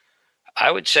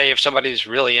would say if somebody's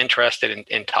really interested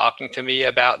in talking to me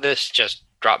about this, just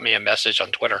drop me a message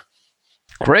on Twitter.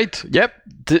 Great. Yep.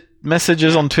 The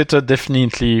messages on Twitter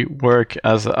definitely work.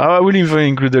 As I will even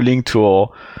include a link to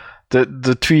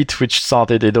the tweet which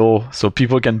started it all, so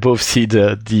people can both see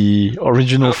the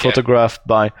original photograph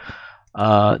by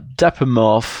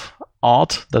Dappermorph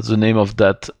Art. That's the name of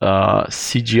that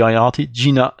CGI artist,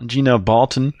 Gina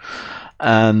Barton,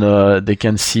 and they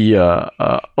can see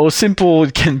how simple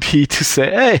it can be to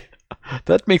say, hey,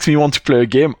 that makes me want to play a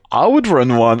game. I would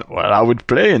run one. Well, I would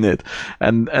play in it,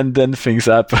 and then things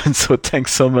happen. So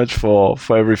thanks so much for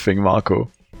everything,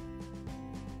 Marco.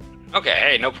 Okay,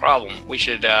 hey, no problem. We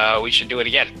should do it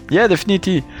again. Yeah,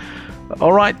 definitely.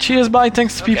 All right, cheers, bye.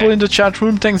 Thanks to people in the chat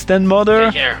room. Thanks, Dan Mother.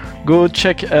 Take care. Go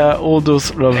check all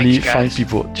those lovely, fine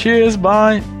people. Cheers,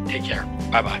 bye. Take care.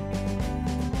 Bye-bye.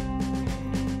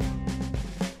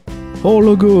 Our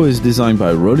logo is designed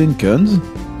by Roland Kunz.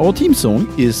 Our theme song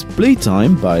is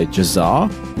Playtime by Jazar,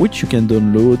 which you can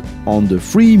download on the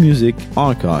Free Music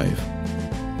Archive.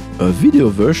 A video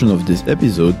version of this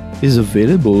episode is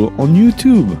available on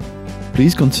YouTube.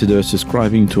 Please consider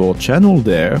subscribing to our channel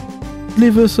there.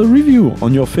 Leave us a review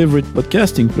on your favorite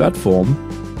podcasting platform.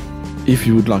 If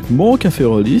you would like more Café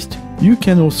Rolistes, you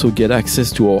can also get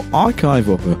access to our archive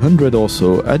of 100 or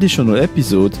so additional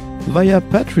episodes via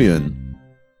Patreon.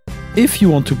 If you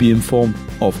want to be informed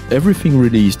of everything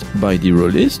released by the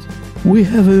Rolistes, we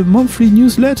have a monthly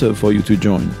newsletter for you to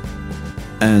join.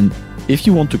 And if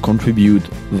you want to contribute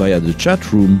via the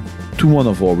chat room to one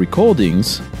of our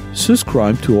recordings,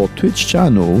 subscribe to our Twitch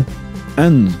channel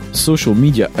and social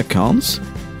media accounts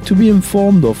to be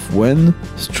informed of when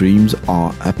streams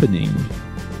are happening.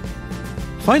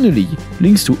 Finally,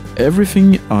 links to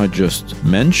everything I just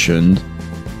mentioned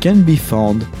can be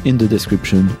found in the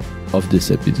description of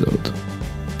this episode.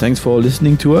 Thanks for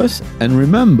listening to us, and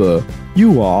remember,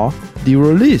 you are the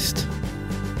Rolistes.